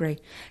been angry,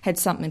 had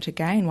something to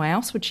gain. Why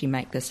else would she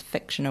make this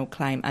fictional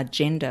claim, a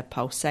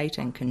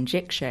gender-pulsating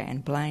conjecture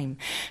and blame,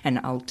 an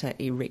altar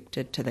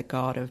erected to the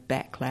god of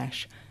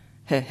backlash?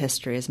 Her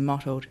history is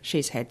mottled.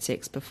 She's had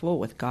sex before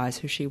with guys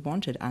who she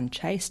wanted,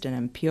 unchaste and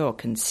impure.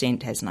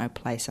 Consent has no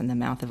place in the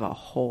mouth of a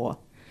whore.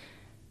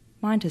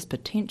 Mind his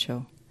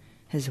potential,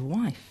 his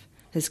wife,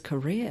 his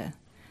career.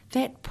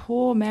 That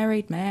poor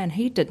married man,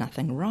 he did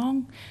nothing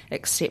wrong,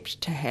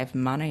 except to have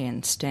money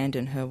and stand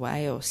in her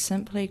way or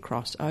simply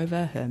cross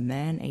over her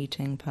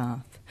man-eating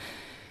path.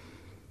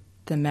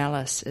 The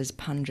malice is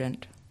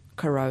pungent,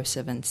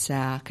 corrosive and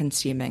sour,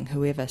 consuming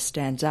whoever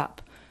stands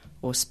up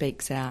or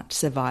speaks out,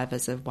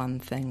 survivors of one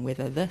thing,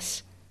 whether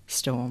this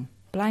storm.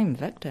 Blame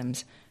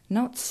victims,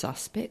 not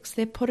suspects,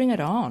 they're putting it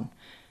on.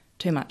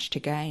 Too much to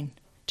gain,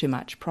 too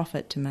much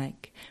profit to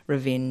make.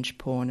 Revenge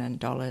porn and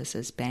dollars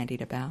is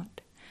bandied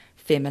about.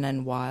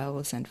 Feminine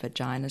wiles and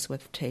vaginas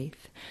with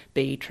teeth,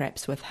 bee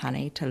traps with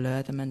honey to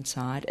lure them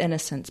inside,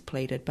 innocence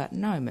pleaded but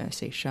no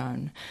mercy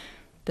shown.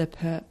 The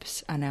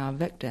perps are now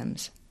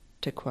victims,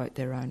 to quote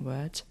their own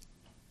words.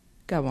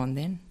 Go on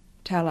then,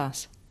 tell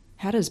us,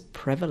 how does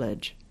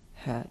privilege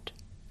hurt?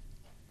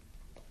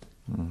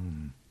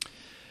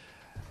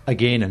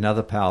 Again,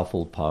 another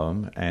powerful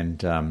poem,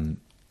 and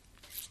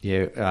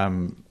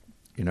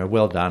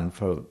well done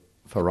for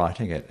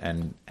writing it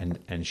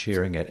and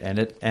sharing it, and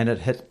it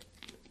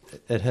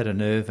hit a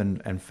nerve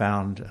and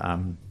found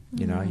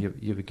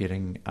you were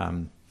getting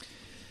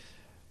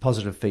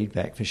positive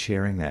feedback for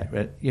sharing that.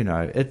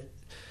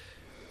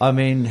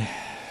 I'm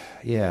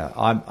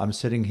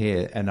sitting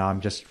here and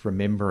I'm just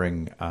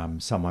remembering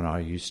someone I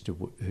used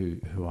to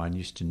who I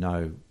used to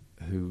know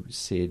who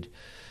said,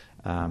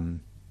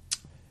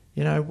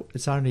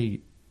 it's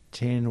only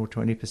 10 or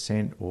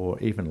 20% or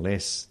even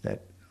less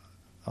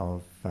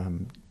of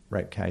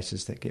rape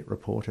cases that get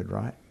reported,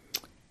 right?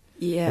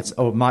 Yeah,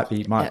 it might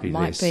be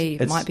less.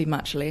 It might be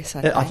much less.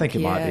 I think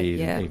it might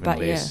be even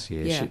less.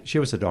 Yeah. She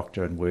was a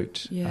doctor and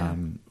worked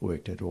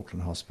at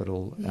Auckland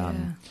Hospital.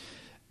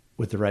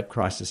 with the Rape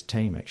Crisis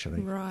team,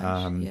 actually.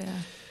 Right,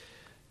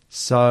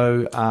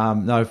 So,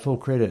 no, full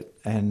credit,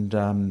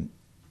 and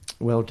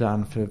well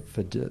done for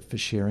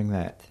sharing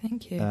that.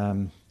 Thank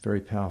you.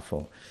 Very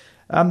powerful.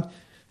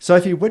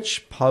 Sophie,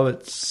 which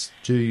poets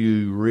do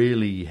you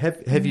really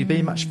have you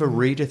been much of a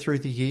reader through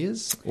the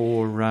years,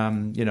 or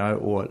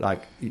or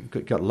like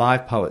you've got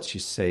live poets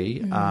you see?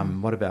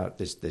 What about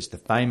there's the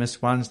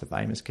famous ones, the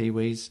famous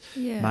Kiwis,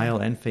 male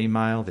and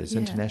female. There's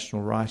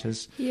international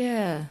writers.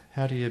 Yeah.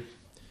 How do you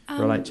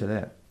relate to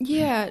that?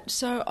 Yeah.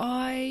 So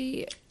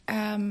I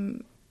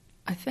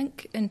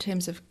think in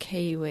terms of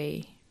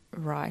Kiwi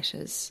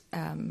writers,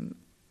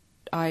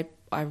 I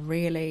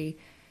really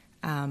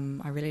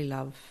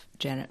love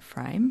Janet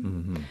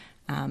Frame,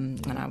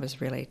 and I was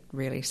really,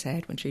 really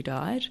sad when she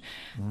died.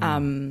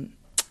 I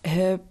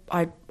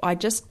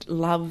just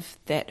love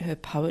that her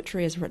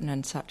poetry is written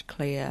in such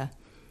clear,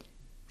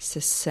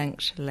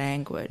 succinct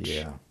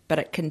language, but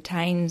it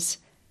contains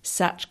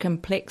such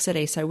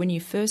complexity. So when you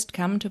first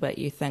come to it,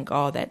 you think,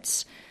 oh,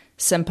 that's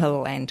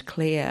simple and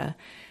clear,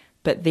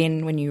 but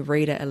then when you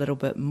read it a little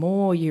bit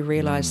more, you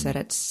realise that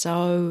it's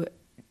so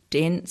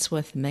dense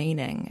with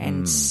meaning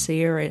and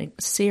searing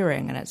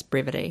in its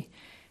brevity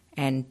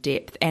and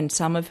depth, and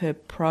some of her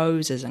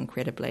prose is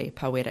incredibly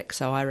poetic.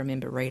 So I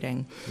remember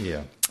reading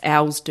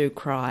Owls Do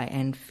Cry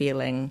and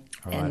feeling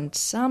in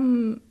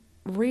some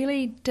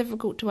really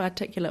difficult to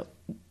articulate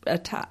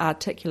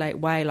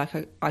way,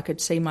 like I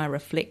could see my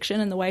reflection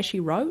in the way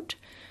she wrote,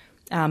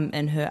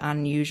 in her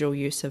unusual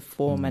use of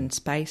form and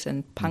space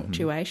and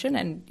punctuation,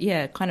 and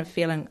kind of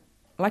feeling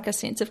like a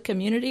sense of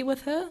community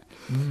with her.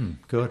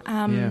 Good.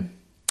 And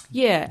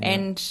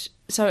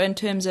so in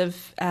terms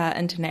of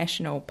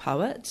international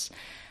poets,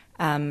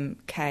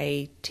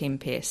 Kay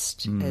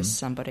Tempest is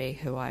somebody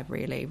who I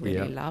really,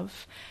 really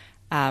love.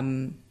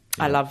 I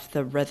love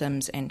the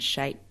rhythms and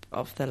shape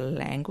of the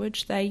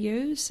language they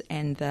use,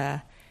 and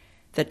the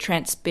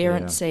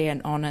transparency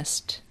and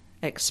honest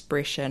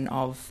expression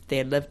of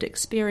their lived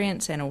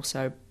experience and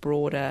also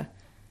broader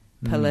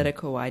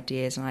political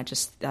ideas. And I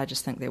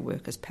just think their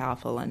work is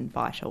powerful and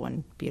vital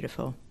and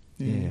beautiful.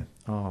 Yeah.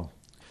 Oh,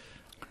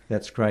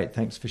 that's great.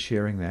 Thanks for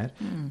sharing that.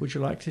 Would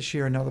you like to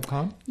share another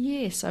poem?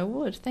 Yes, I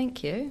would.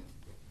 Thank you.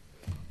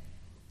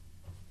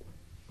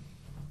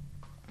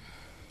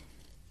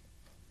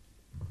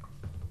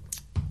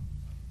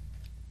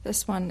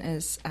 This one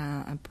is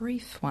a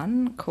brief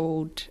one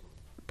called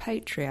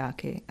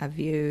Patriarchy, A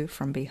View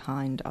from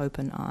Behind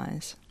Open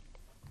Eyes.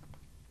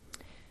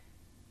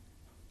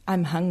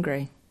 I'm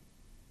hungry,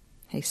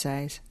 he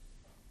says,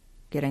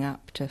 getting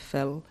up to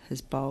fill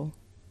his bowl.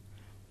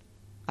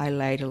 I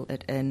ladle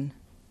it in,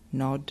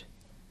 nod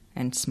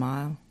and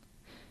smile,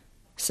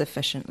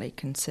 sufficiently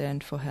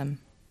concerned for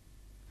him.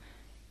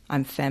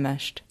 I'm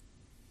famished,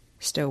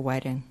 still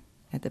waiting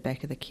at the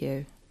back of the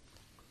queue.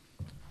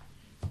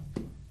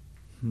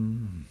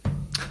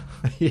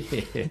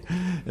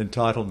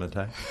 Entitlement,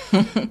 eh?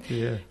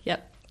 Yeah.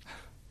 Yep.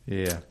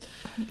 Yeah.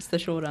 That's the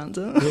short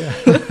answer.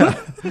 Yeah.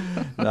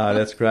 No,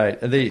 that's great.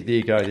 And there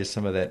you go. There's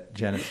some of that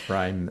Janet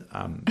Frame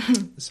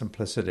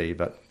simplicity,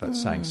 but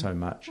saying so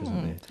much,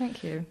 isn't there?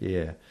 Thank you.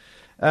 Yeah.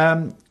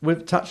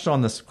 We've touched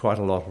on this quite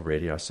a lot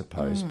already, I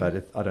suppose,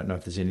 but I don't know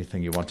if there's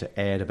anything you want to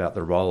add about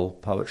the role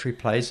poetry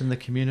plays in the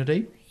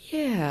community.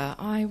 Yeah,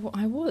 I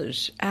would.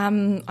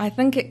 I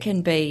think it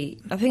can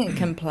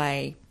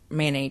play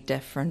many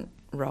different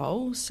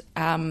roles,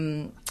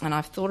 and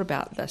I've thought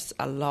about this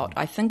a lot.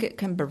 I think it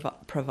can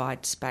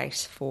provide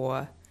space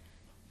for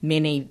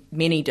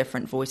many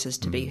different voices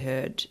to be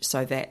heard,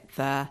 so that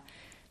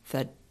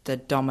the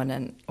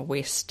dominant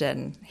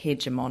Western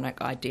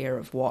hegemonic idea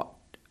of what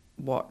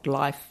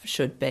life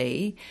should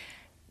be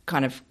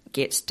kind of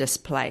gets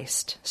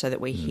displaced, so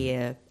that we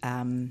hear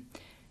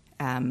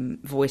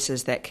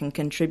voices that can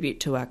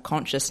contribute to a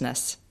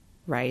consciousness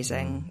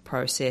raising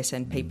process,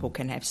 and people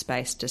can have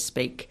space to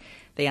speak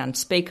the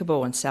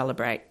unspeakable and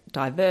celebrate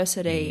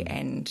diversity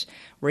and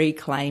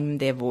reclaim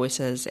their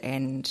voices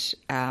and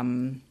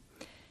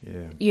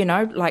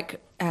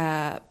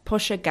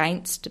push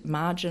against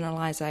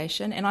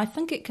marginalisation. And I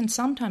think it can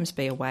sometimes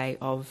be a way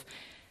of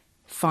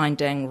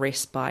finding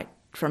respite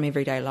from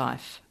everyday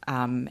life,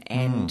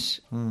 and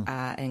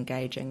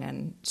engaging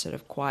in sort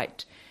of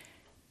quite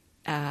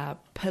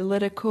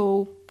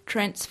political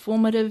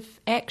transformative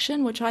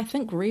action, which I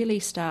think really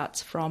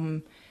starts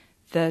from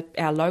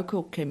our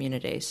local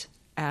communities,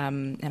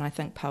 and I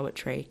think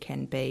poetry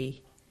can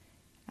be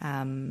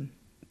a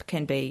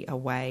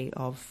way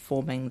of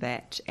forming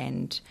that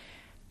and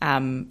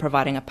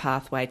providing a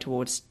pathway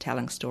towards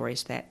telling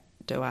stories that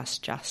do us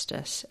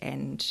justice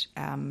and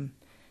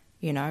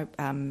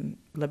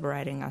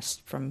liberating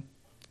us from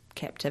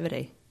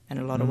captivity in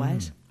a lot of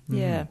ways.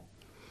 Yeah.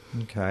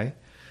 Okay.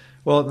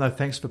 Well, no,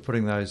 thanks for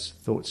putting those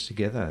thoughts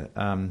together.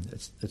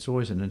 It's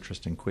always an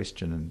interesting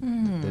question,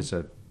 and there's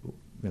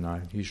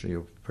usually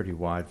a pretty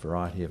wide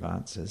variety of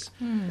answers.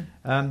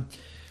 How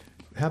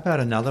about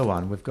another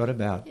one? We've got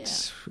about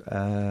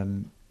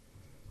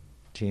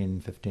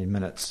 10, 15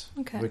 minutes.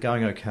 Okay. We're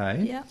going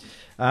okay.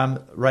 Yeah.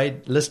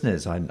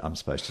 Listeners, I'm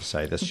supposed to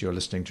say this, you're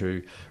listening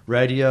to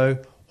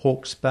Radio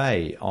Hawke's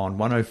Bay on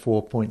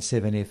 104.7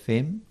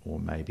 FM or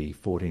maybe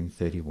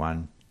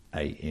 1431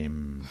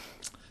 AM.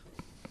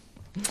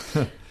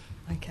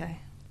 Okay.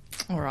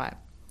 All right.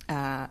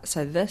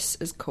 So this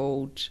is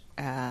called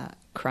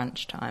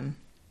crunch time.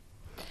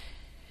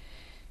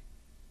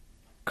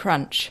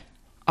 Crunch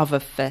of a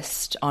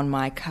fist on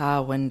my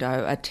car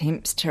window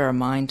attempts to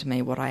remind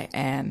me what I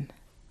am.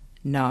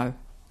 No,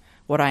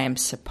 what I am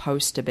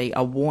supposed to be,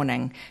 a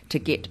warning to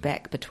get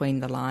back between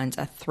the lines,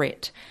 a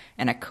threat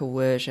and a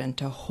coercion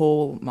to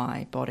haul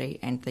my body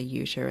and the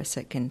uterus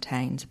it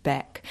contains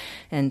back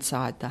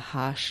inside the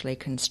harshly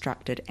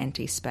constructed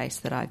anti-space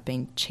that I've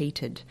been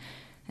cheated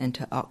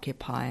into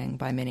occupying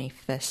by many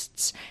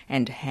fists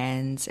and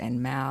hands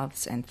and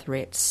mouths and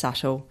threats,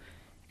 subtle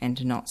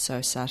and not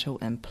so subtle,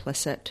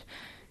 implicit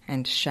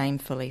and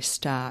shamefully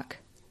stark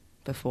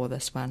before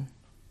this one.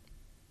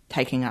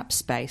 Taking up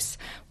space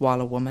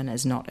while a woman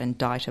is not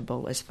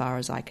indictable as far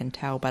as I can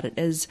tell, but it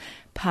is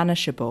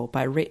punishable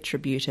by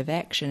retributive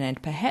action,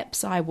 and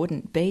perhaps I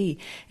wouldn't be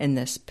in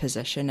this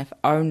position if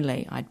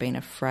only I'd been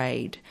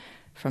afraid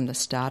from the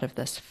start of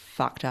this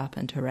fucked up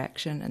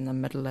interaction in the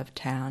middle of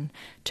town,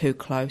 too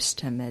close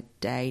to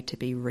midday to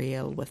be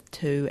real, with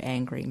two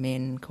angry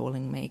men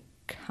calling me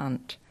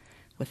cunt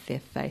with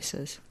their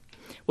faces,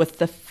 with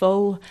the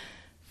full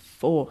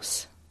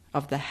force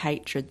of the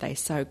hatred they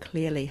so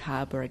clearly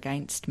harbour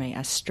against me,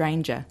 a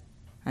stranger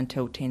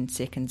until 10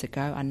 seconds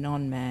ago, a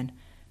non-man,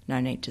 no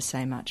need to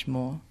say much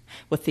more,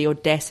 with the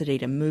audacity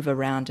to move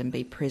around and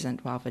be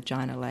present while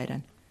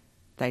vagina-laden.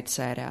 They'd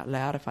say it out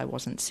loud if I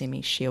wasn't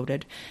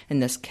semi-shielded in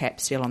this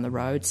capsule on the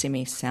road,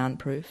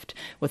 semi-soundproofed,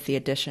 with the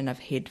addition of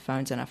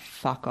headphones and a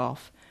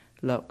fuck-off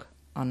look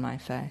on my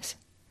face.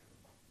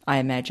 I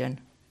imagine,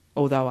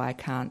 although I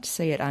can't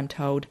see it, I'm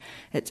told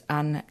it's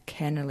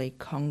uncannily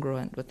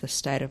congruent with the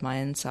state of my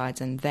insides,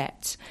 and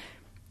that's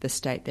the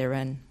state they're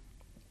in.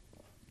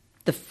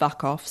 The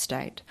fuck-off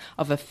state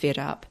of a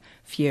fed-up,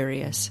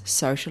 furious,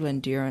 social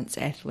endurance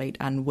athlete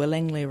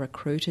unwillingly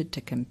recruited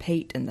to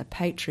compete in the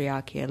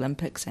patriarchy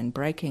Olympics and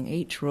breaking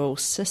each rule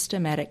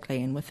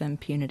systematically and with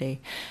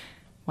impunity.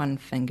 One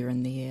finger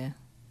in the air.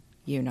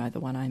 You know the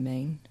one I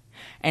mean.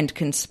 And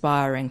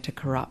conspiring to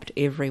corrupt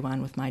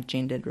everyone with my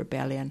gendered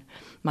rebellion,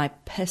 my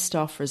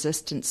pissed-off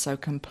resistance so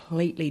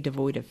completely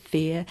devoid of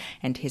fear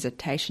and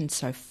hesitation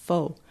so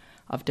full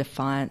of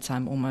defiance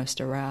I'm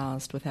almost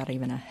aroused without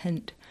even a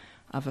hint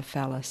of a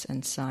phallus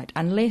in sight,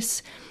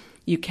 unless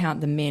you count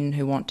the men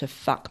who want to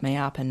fuck me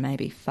up and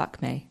maybe fuck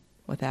me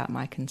without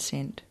my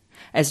consent.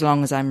 As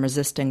long as I'm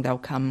resisting, they'll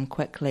come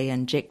quickly,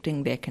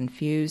 injecting their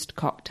confused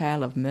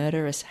cocktail of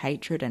murderous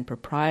hatred and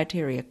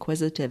proprietary,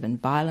 acquisitive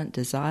and violent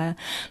desire,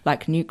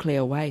 like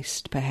nuclear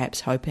waste,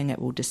 perhaps hoping it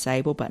will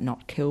disable but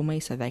not kill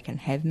me so they can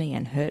have me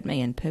and hurt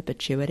me in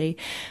perpetuity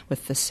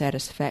with the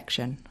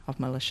satisfaction of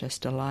malicious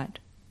delight.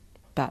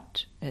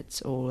 But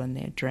it's all in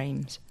their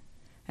dreams,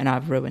 and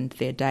I've ruined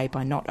their day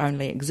by not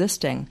only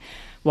existing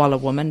while a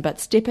woman, but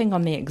stepping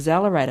on the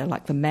accelerator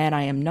like the man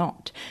I am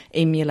not,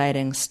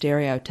 emulating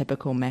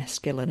stereotypical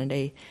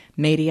masculinity,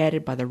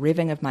 mediated by the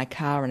revving of my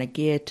car in a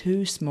gear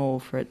too small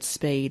for its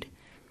speed,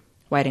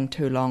 waiting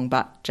too long,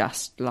 but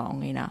just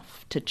long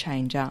enough to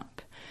change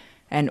up.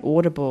 An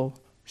audible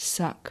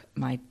suck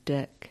my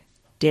dick,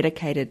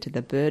 dedicated to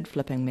the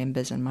bird-flipping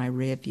members in my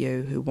rear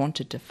view who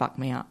wanted to fuck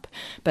me up,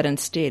 but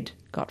instead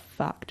got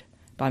fucked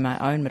by my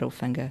own middle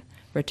finger,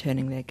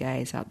 returning their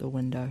gaze out the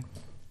window.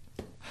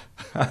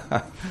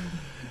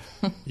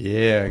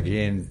 Yeah,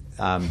 again,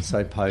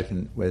 so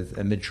potent with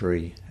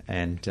imagery,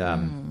 and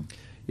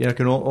you know, I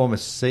can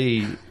almost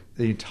see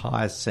the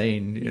entire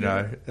scene, you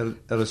know,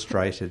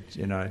 illustrated,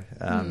 you know.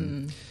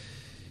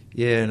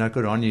 Yeah, no,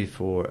 good on you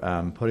for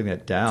putting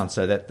that down.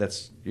 So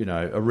that's, you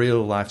know, a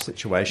real life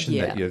situation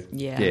that you've...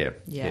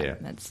 Yeah.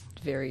 That's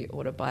very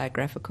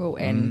autobiographical,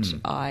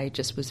 and I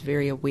just was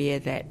very aware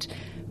that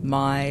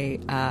my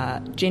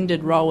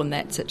gendered role in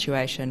that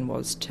situation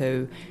was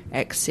to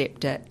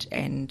accept it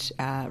and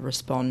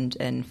respond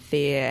in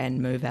fear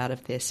and move out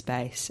of their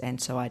space, and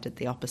so I did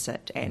the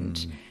opposite.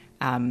 And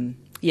I'm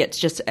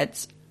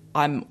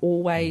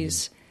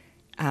always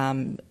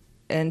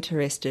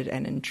interested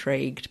and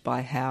intrigued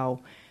by how,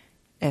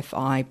 if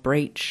I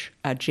breach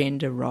a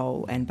gender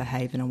role and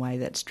behave in a way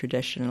that's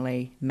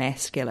traditionally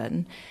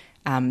masculine,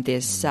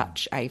 there's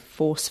such a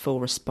forceful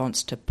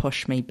response to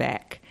push me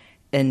back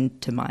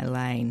into my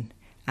lane,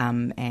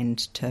 and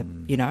to,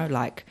 you know,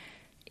 like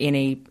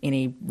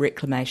any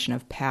reclamation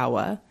of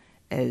power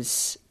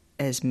is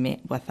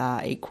met with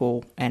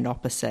equal and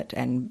opposite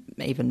and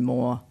even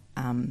more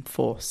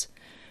force.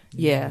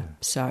 Yeah,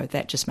 so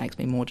that just makes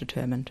me more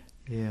determined.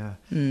 Yeah.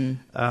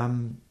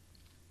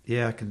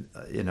 Yeah, I can.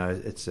 You know,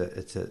 it's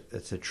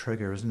a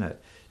trigger, isn't it?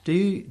 Do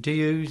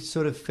you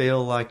sort of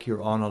feel like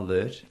you're on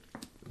alert?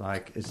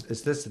 Like,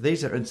 is this?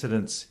 These are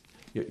incidents.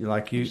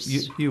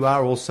 You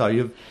are also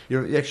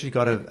you've actually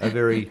got a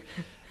very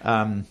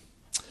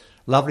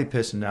lovely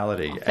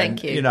personality.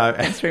 Thank you.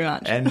 Thanks very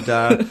much. And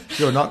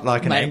you're not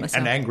like an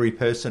angry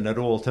person at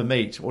all to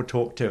meet or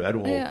talk to at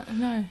all. Yeah,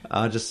 no.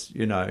 Just,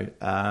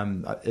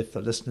 if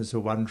the listeners are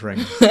wondering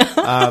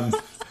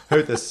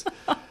who this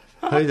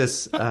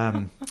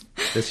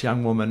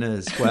young woman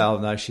is, well,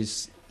 no,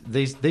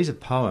 these are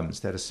poems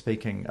that are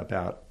speaking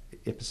about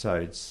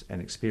episodes and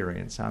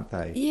experience, aren't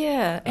they?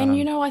 Yeah,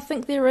 and I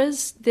think there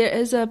is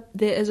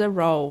a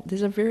role.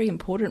 There's a very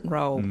important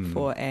role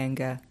for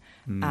anger.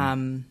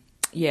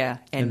 Yeah,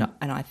 and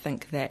I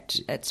think that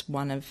it's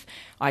one of.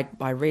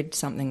 I read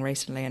something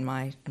recently in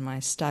my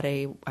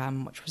study,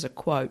 which was a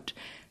quote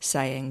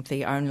saying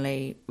the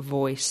only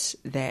voice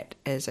that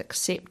is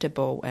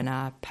acceptable in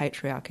a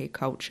patriarchy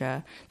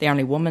culture, the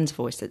only woman's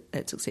voice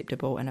that's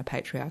acceptable in a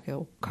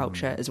patriarchal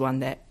culture is one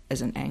that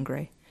isn't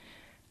angry.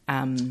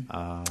 And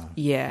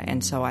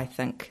so I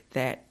think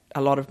that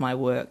a lot of my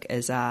work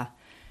is a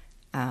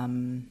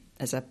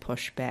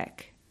pushback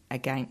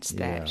against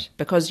that,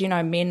 because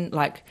men,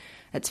 like,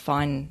 it's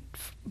fine,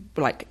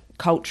 like,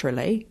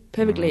 culturally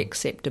perfectly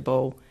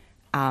acceptable,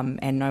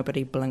 and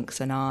nobody blinks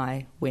an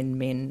eye when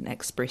men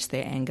express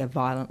their anger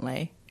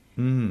violently,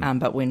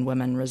 but when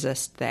women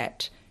resist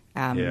that,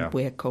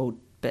 we're called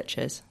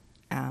bitches.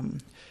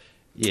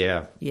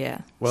 Well,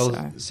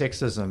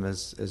 sexism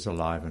is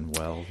alive and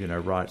well,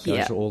 right?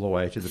 Goes all the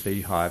way to the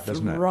beehive,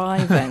 doesn't it?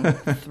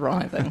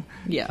 Thriving.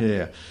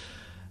 Yeah.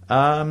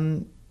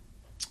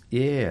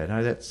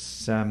 No,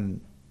 that's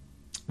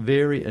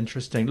very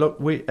interesting. Look,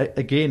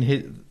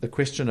 the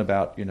question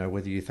about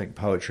whether you think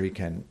poetry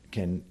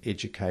can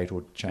educate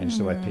or change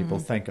the way people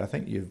think. I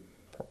think you've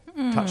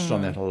touched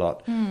on that a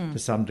lot to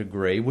some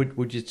degree.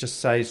 Would you just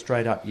say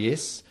straight up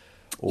yes?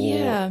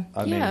 Or,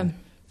 I mean,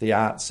 the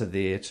arts are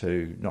there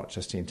to not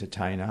just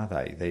entertain, are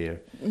they?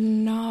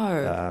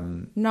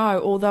 No.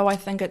 Although I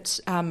think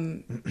it's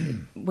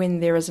when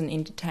there is an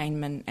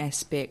entertainment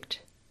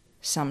aspect,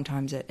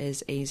 sometimes it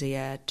is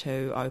easier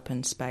to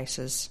open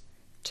spaces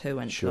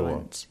to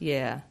influence. Sure.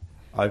 Yeah.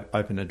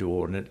 Open a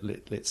door and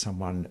let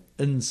someone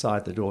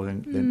inside the door,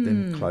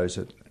 then close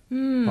it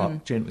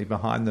gently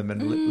behind them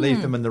and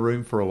leave them in the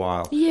room for a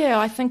while. Yeah,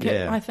 I think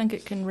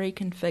it can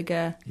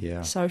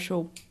reconfigure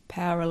social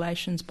power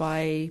relations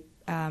by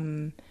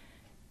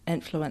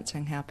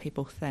influencing how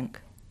people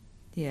think.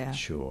 Yeah.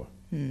 Sure.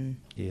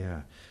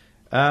 Yeah.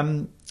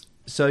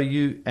 So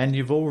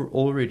you've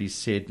already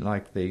said,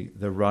 like, the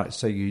right.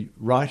 So you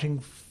writing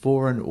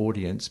for an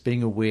audience,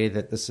 being aware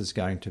that this is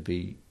going to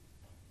be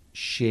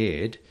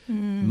shared,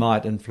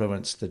 might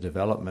influence the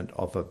development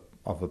of a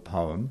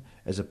poem,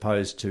 as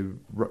opposed to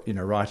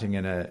writing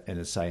in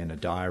a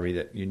diary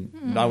that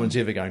no one's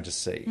ever going to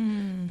see.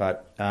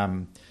 But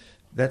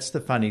that's the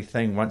funny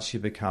thing. Once you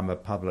become a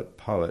public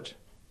poet,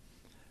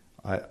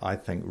 I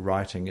think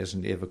writing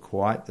isn't ever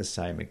quite the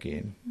same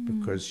again,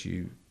 because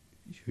you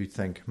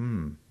think,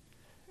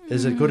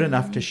 is it good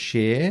enough to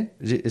share?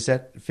 Is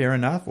that fair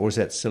enough, or is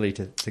that silly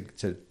to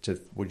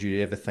would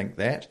you ever think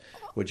that?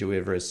 Would you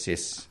ever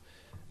assess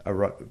a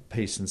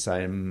piece and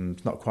say,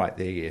 it's not quite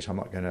there yet, I'm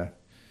not going to...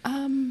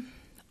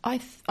 I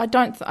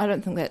don't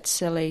think that's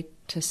silly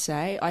to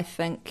say. I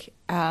think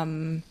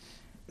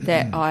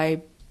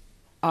that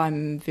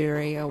I'm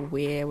very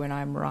aware when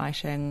I'm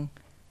writing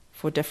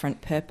for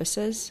different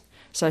purposes.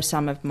 So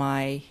some of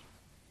the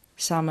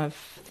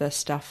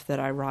stuff that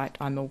I write,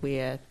 I'm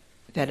aware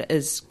that it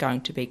is going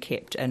to be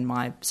kept in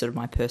my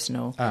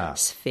personal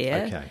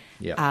sphere. Okay.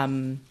 Yeah.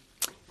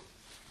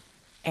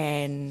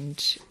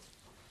 And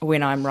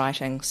when I'm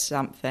writing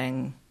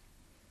something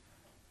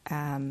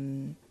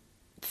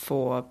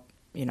for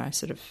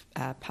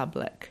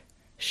public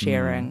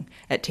sharing,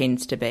 it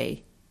tends to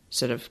be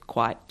sort of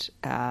quite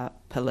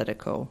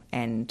political,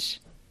 and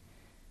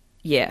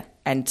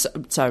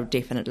so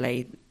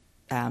definitely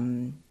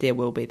there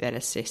will be that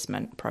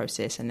assessment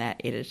process and that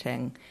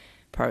editing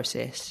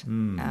process.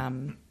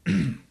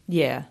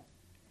 Yeah.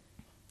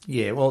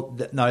 Well,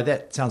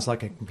 that sounds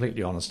like a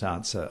completely honest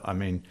answer. I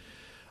mean,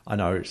 I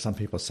know some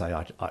people say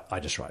I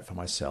just write for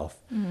myself,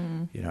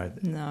 No.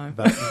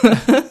 But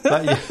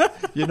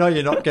you're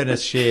not going to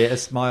share.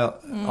 As my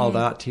old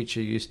art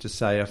teacher used to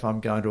say, if I'm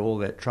going to all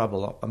that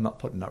trouble, I'm not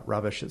putting up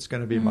rubbish. It's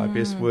going to be my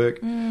best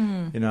work.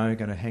 Going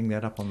to hang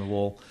that up on the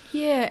wall.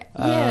 Yeah,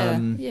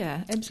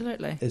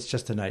 absolutely. It's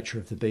just the nature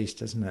of the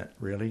beast, isn't it?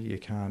 Really, you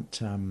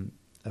can't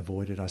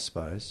avoid it, I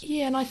suppose.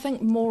 Yeah, and I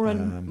think more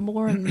and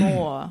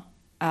more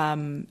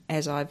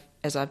as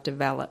I've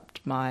developed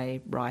my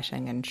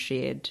writing and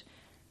shared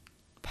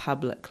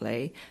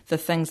publicly, the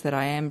things that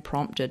I am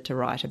prompted to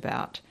write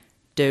about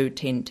do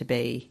tend to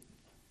be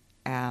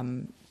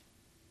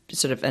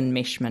sort of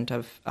enmeshment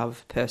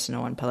of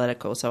personal and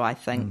political. So I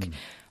think,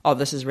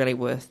 this is really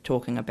worth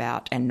talking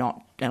about, and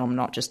I'm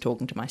not just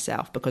talking to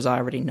myself, because I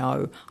already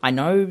know. I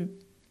know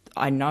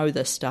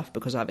this stuff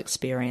because I've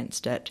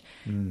experienced it,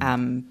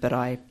 but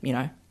I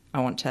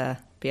want to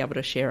be able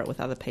to share it with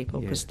other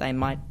people because they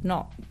might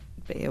not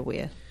be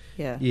aware.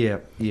 Yeah.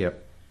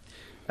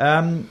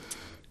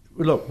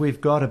 Look, we've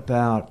got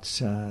about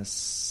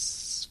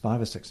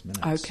 5 or 6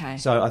 minutes. Okay,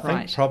 So I think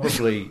right.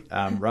 probably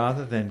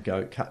rather than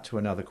cut to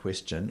another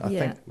question, I Yeah.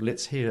 think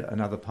let's hear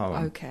another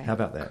poem. Okay. How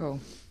about that? Cool.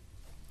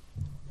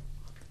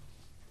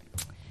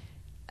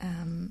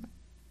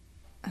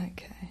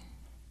 Okay.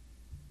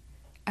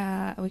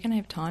 Are we going to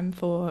have time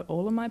for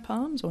all of my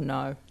poems, or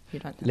no? You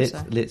don't think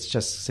so? Let's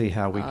just see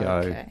how we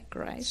go. Okay,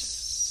 great.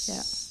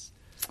 Yeah.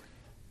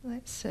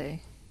 Let's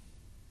see.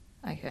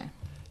 Okay.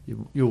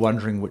 You're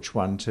wondering which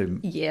one to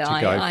go for.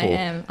 I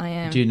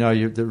am. Do you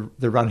know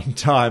the running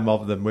time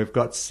of them? We've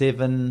got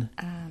 7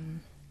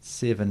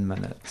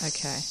 minutes.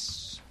 Okay.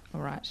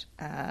 All right.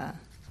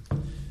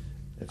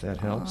 If that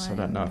helps. I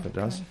don't know if it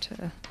does.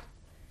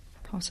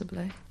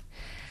 Possibly.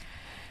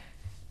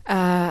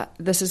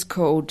 This is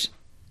called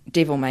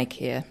Devil May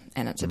Care,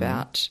 and it's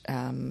about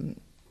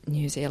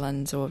New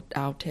Zealand's or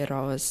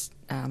Aotearoa's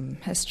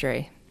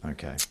history.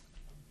 Okay.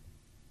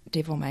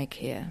 Devil May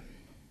Care.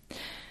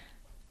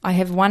 I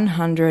have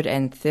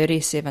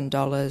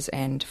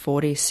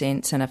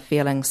 $137.40 and a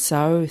feeling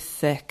so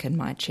thick in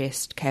my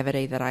chest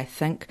cavity that I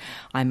think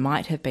I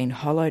might have been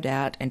hollowed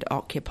out and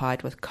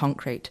occupied with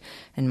concrete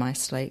in my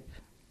sleep.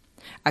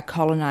 A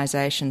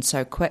colonisation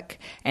so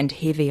quick and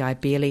heavy I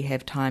barely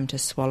have time to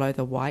swallow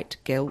the white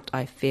guilt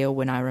I feel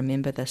when I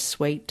remember the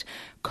sweet,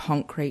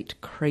 concrete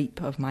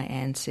creep of my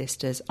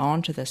ancestors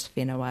onto this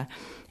whenua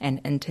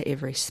and into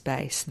every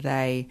space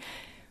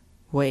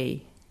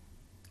we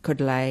could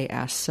lay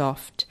our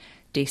soft,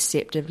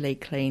 deceptively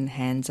clean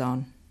hands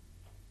on.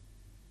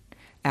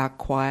 Our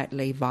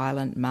quietly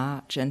violent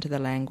march into the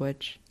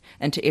language,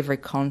 into every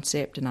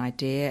concept and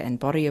idea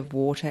and body of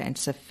water and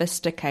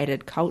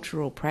sophisticated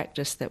cultural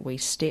practice that we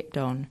stepped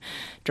on,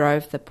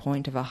 drove the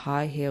point of a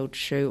high-heeled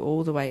shoe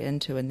all the way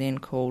into and then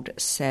called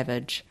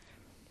savage,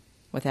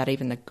 without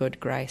even the good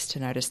grace to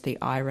notice the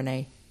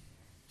irony,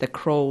 the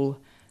cruel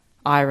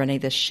irony,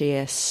 the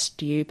sheer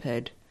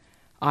stupid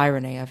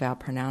irony of our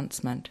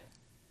pronouncement.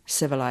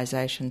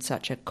 Civilization,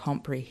 such a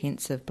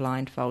comprehensive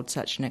blindfold,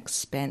 such an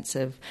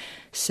expansive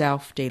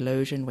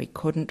self-delusion we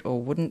couldn't or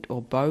wouldn't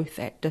or both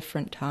at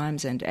different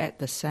times and at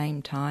the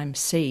same time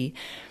see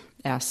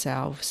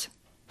ourselves,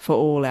 for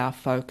all our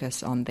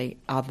focus on the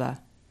other,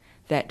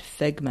 that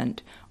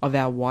figment of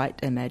our white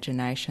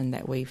imagination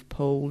that we've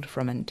pulled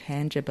from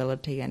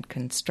intangibility and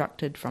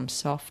constructed from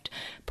soft,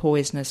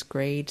 poisonous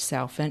greed,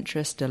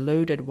 self-interest,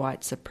 deluded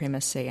white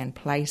supremacy and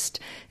placed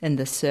in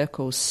the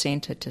circle's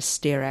centre to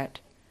stare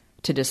at,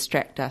 to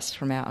distract us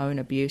from our own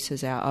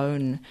abuses, our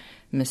own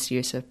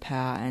misuse of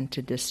power, and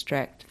to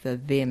distract the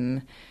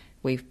them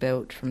we've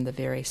built from the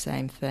very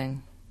same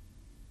thing.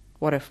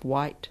 What if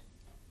white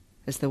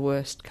is the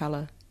worst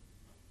colour?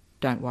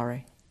 Don't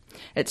worry.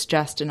 It's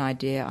just an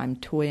idea I'm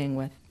toying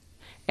with,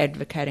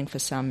 advocating for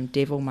some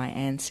devil my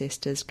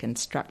ancestors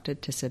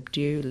constructed to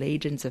subdue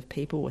legions of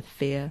people with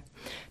fear,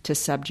 to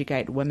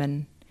subjugate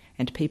women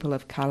and people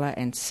of colour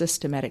and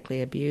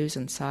systematically abuse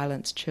and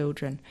silence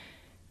children.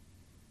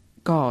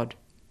 God,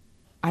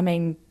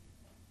 not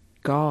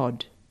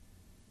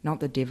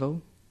the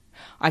devil.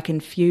 I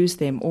confuse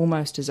them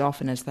almost as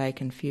often as they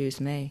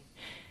confuse me.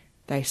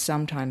 They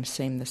sometimes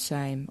seem the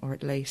same, or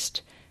at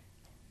least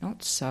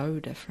not so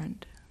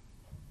different.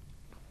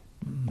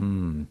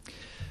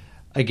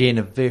 Again,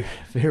 a very,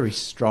 very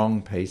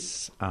strong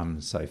piece,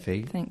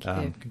 Sophie. Thank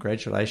you.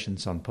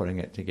 Congratulations on putting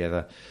it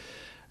together.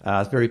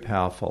 It's very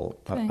powerful.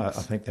 I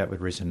think that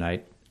would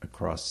resonate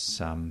across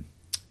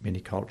many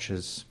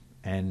cultures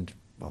and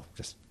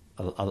just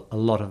a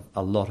lot of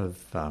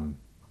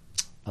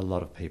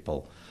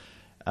people,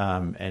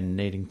 and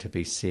needing to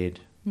be said.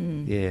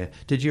 Yeah.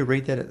 Did you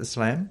read that at the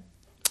Slam,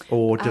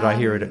 or did I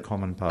hear it at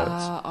Common Poets?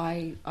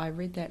 I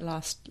read that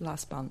last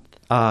month.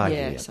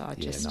 Yeah. So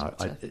it's it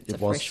a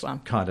was fresh one.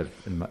 Kind of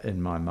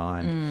in my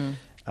mind.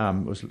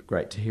 It was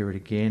great to hear it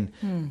again.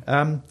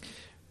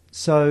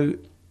 So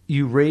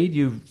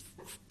you're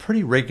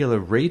pretty regular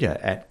reader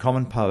at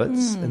Common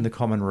Poets in the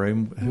Common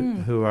Room,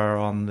 who are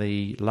on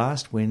the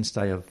last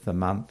Wednesday of the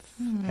month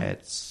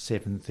at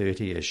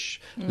 7:30ish.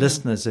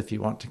 Listeners, if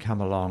you want to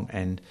come along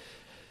and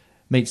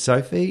meet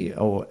Sophie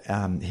or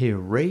hear her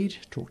read,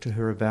 talk to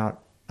her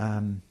about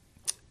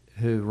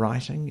her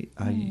writing,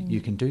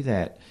 you can do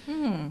that.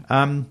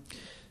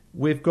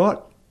 We've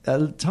got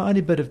a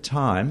tiny bit of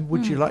time.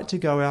 Would you like to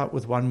go out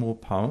with one more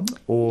poem?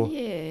 Or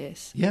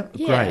Yes. Yep,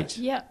 yeah, great.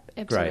 Yep,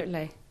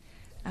 absolutely.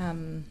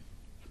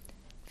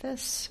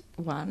 This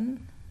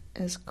one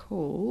is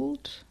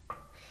called,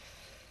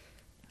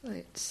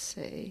 let's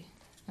see,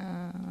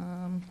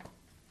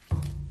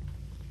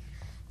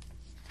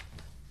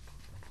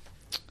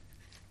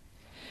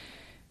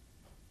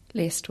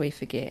 Lest We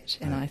Forget,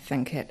 and I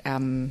think it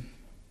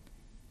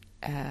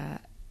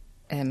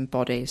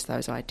embodies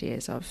those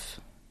ideas of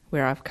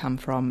where I've come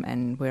from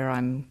and where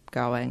I'm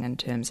going in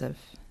terms of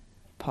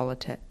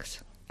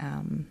politics.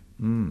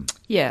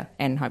 Yeah,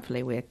 and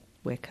hopefully we're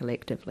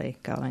collectively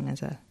going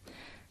as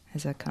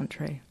a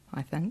country,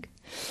 I think.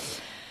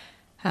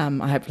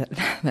 I hope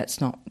that's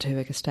not too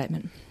big a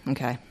statement.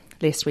 Okay,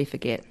 lest we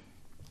forget.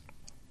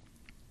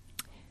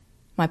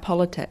 My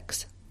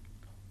politics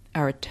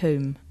are a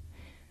tomb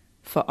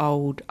for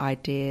old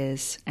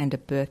ideas and a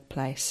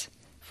birthplace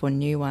for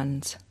new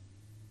ones,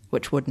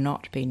 which would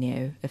not be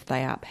new if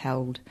they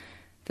upheld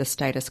the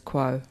status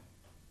quo.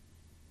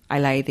 I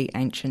lay the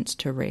ancients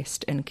to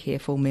rest in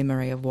careful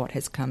memory of what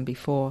has come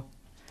before.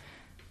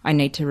 I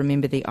need to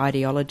remember the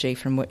ideology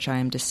from which I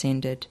am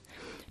descended,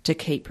 to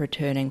keep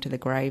returning to the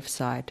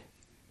graveside,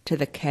 to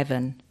the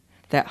cavern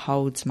that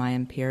holds my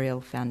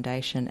imperial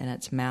foundation in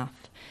its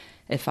mouth,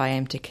 if I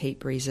am to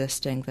keep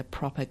resisting the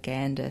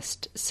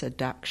propagandist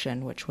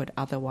seduction which would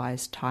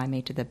otherwise tie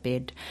me to the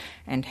bed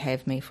and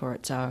have me for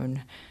its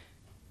own,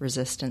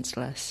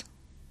 resistanceless.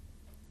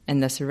 In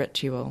this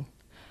ritual,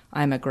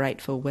 I am a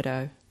grateful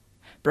widow,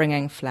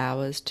 bringing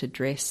flowers to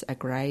dress a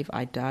grave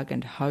I dug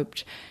and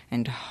hoped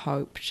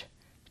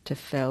to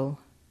fill.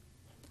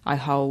 I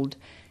hold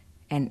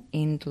an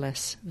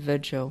endless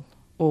vigil,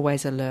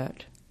 always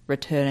alert,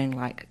 returning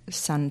like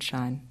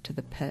sunshine to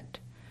the pit.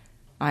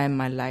 I am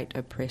my late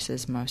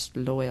oppressor's most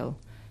loyal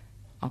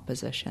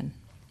opposition.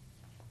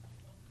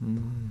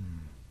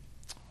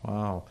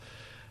 Wow.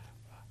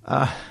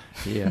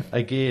 Yeah,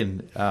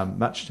 again,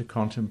 much to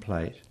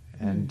contemplate.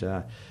 And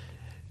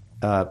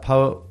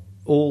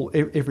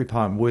every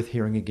poem worth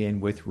hearing again,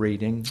 worth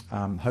reading.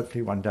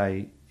 Hopefully one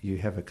day you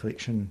have a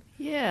collection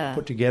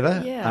put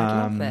together. Yeah,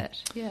 I'd love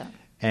that. Yeah.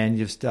 And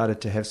you've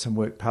started to have some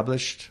work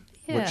published,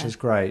 which is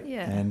great.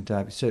 Yeah. And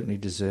you certainly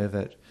deserve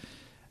it.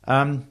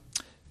 We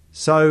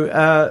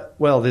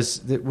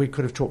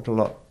could have talked a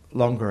lot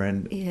longer,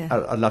 and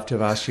I'd love to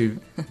have asked you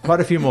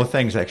quite a few more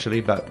things,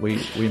 actually, but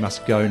we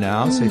must go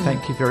now. So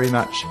thank you very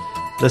much,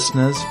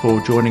 listeners, for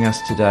joining us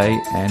today,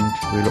 and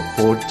we look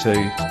forward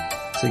to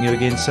seeing you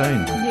again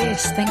soon.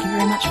 Yes, thank you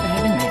very much for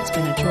having me. It's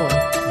been a joy.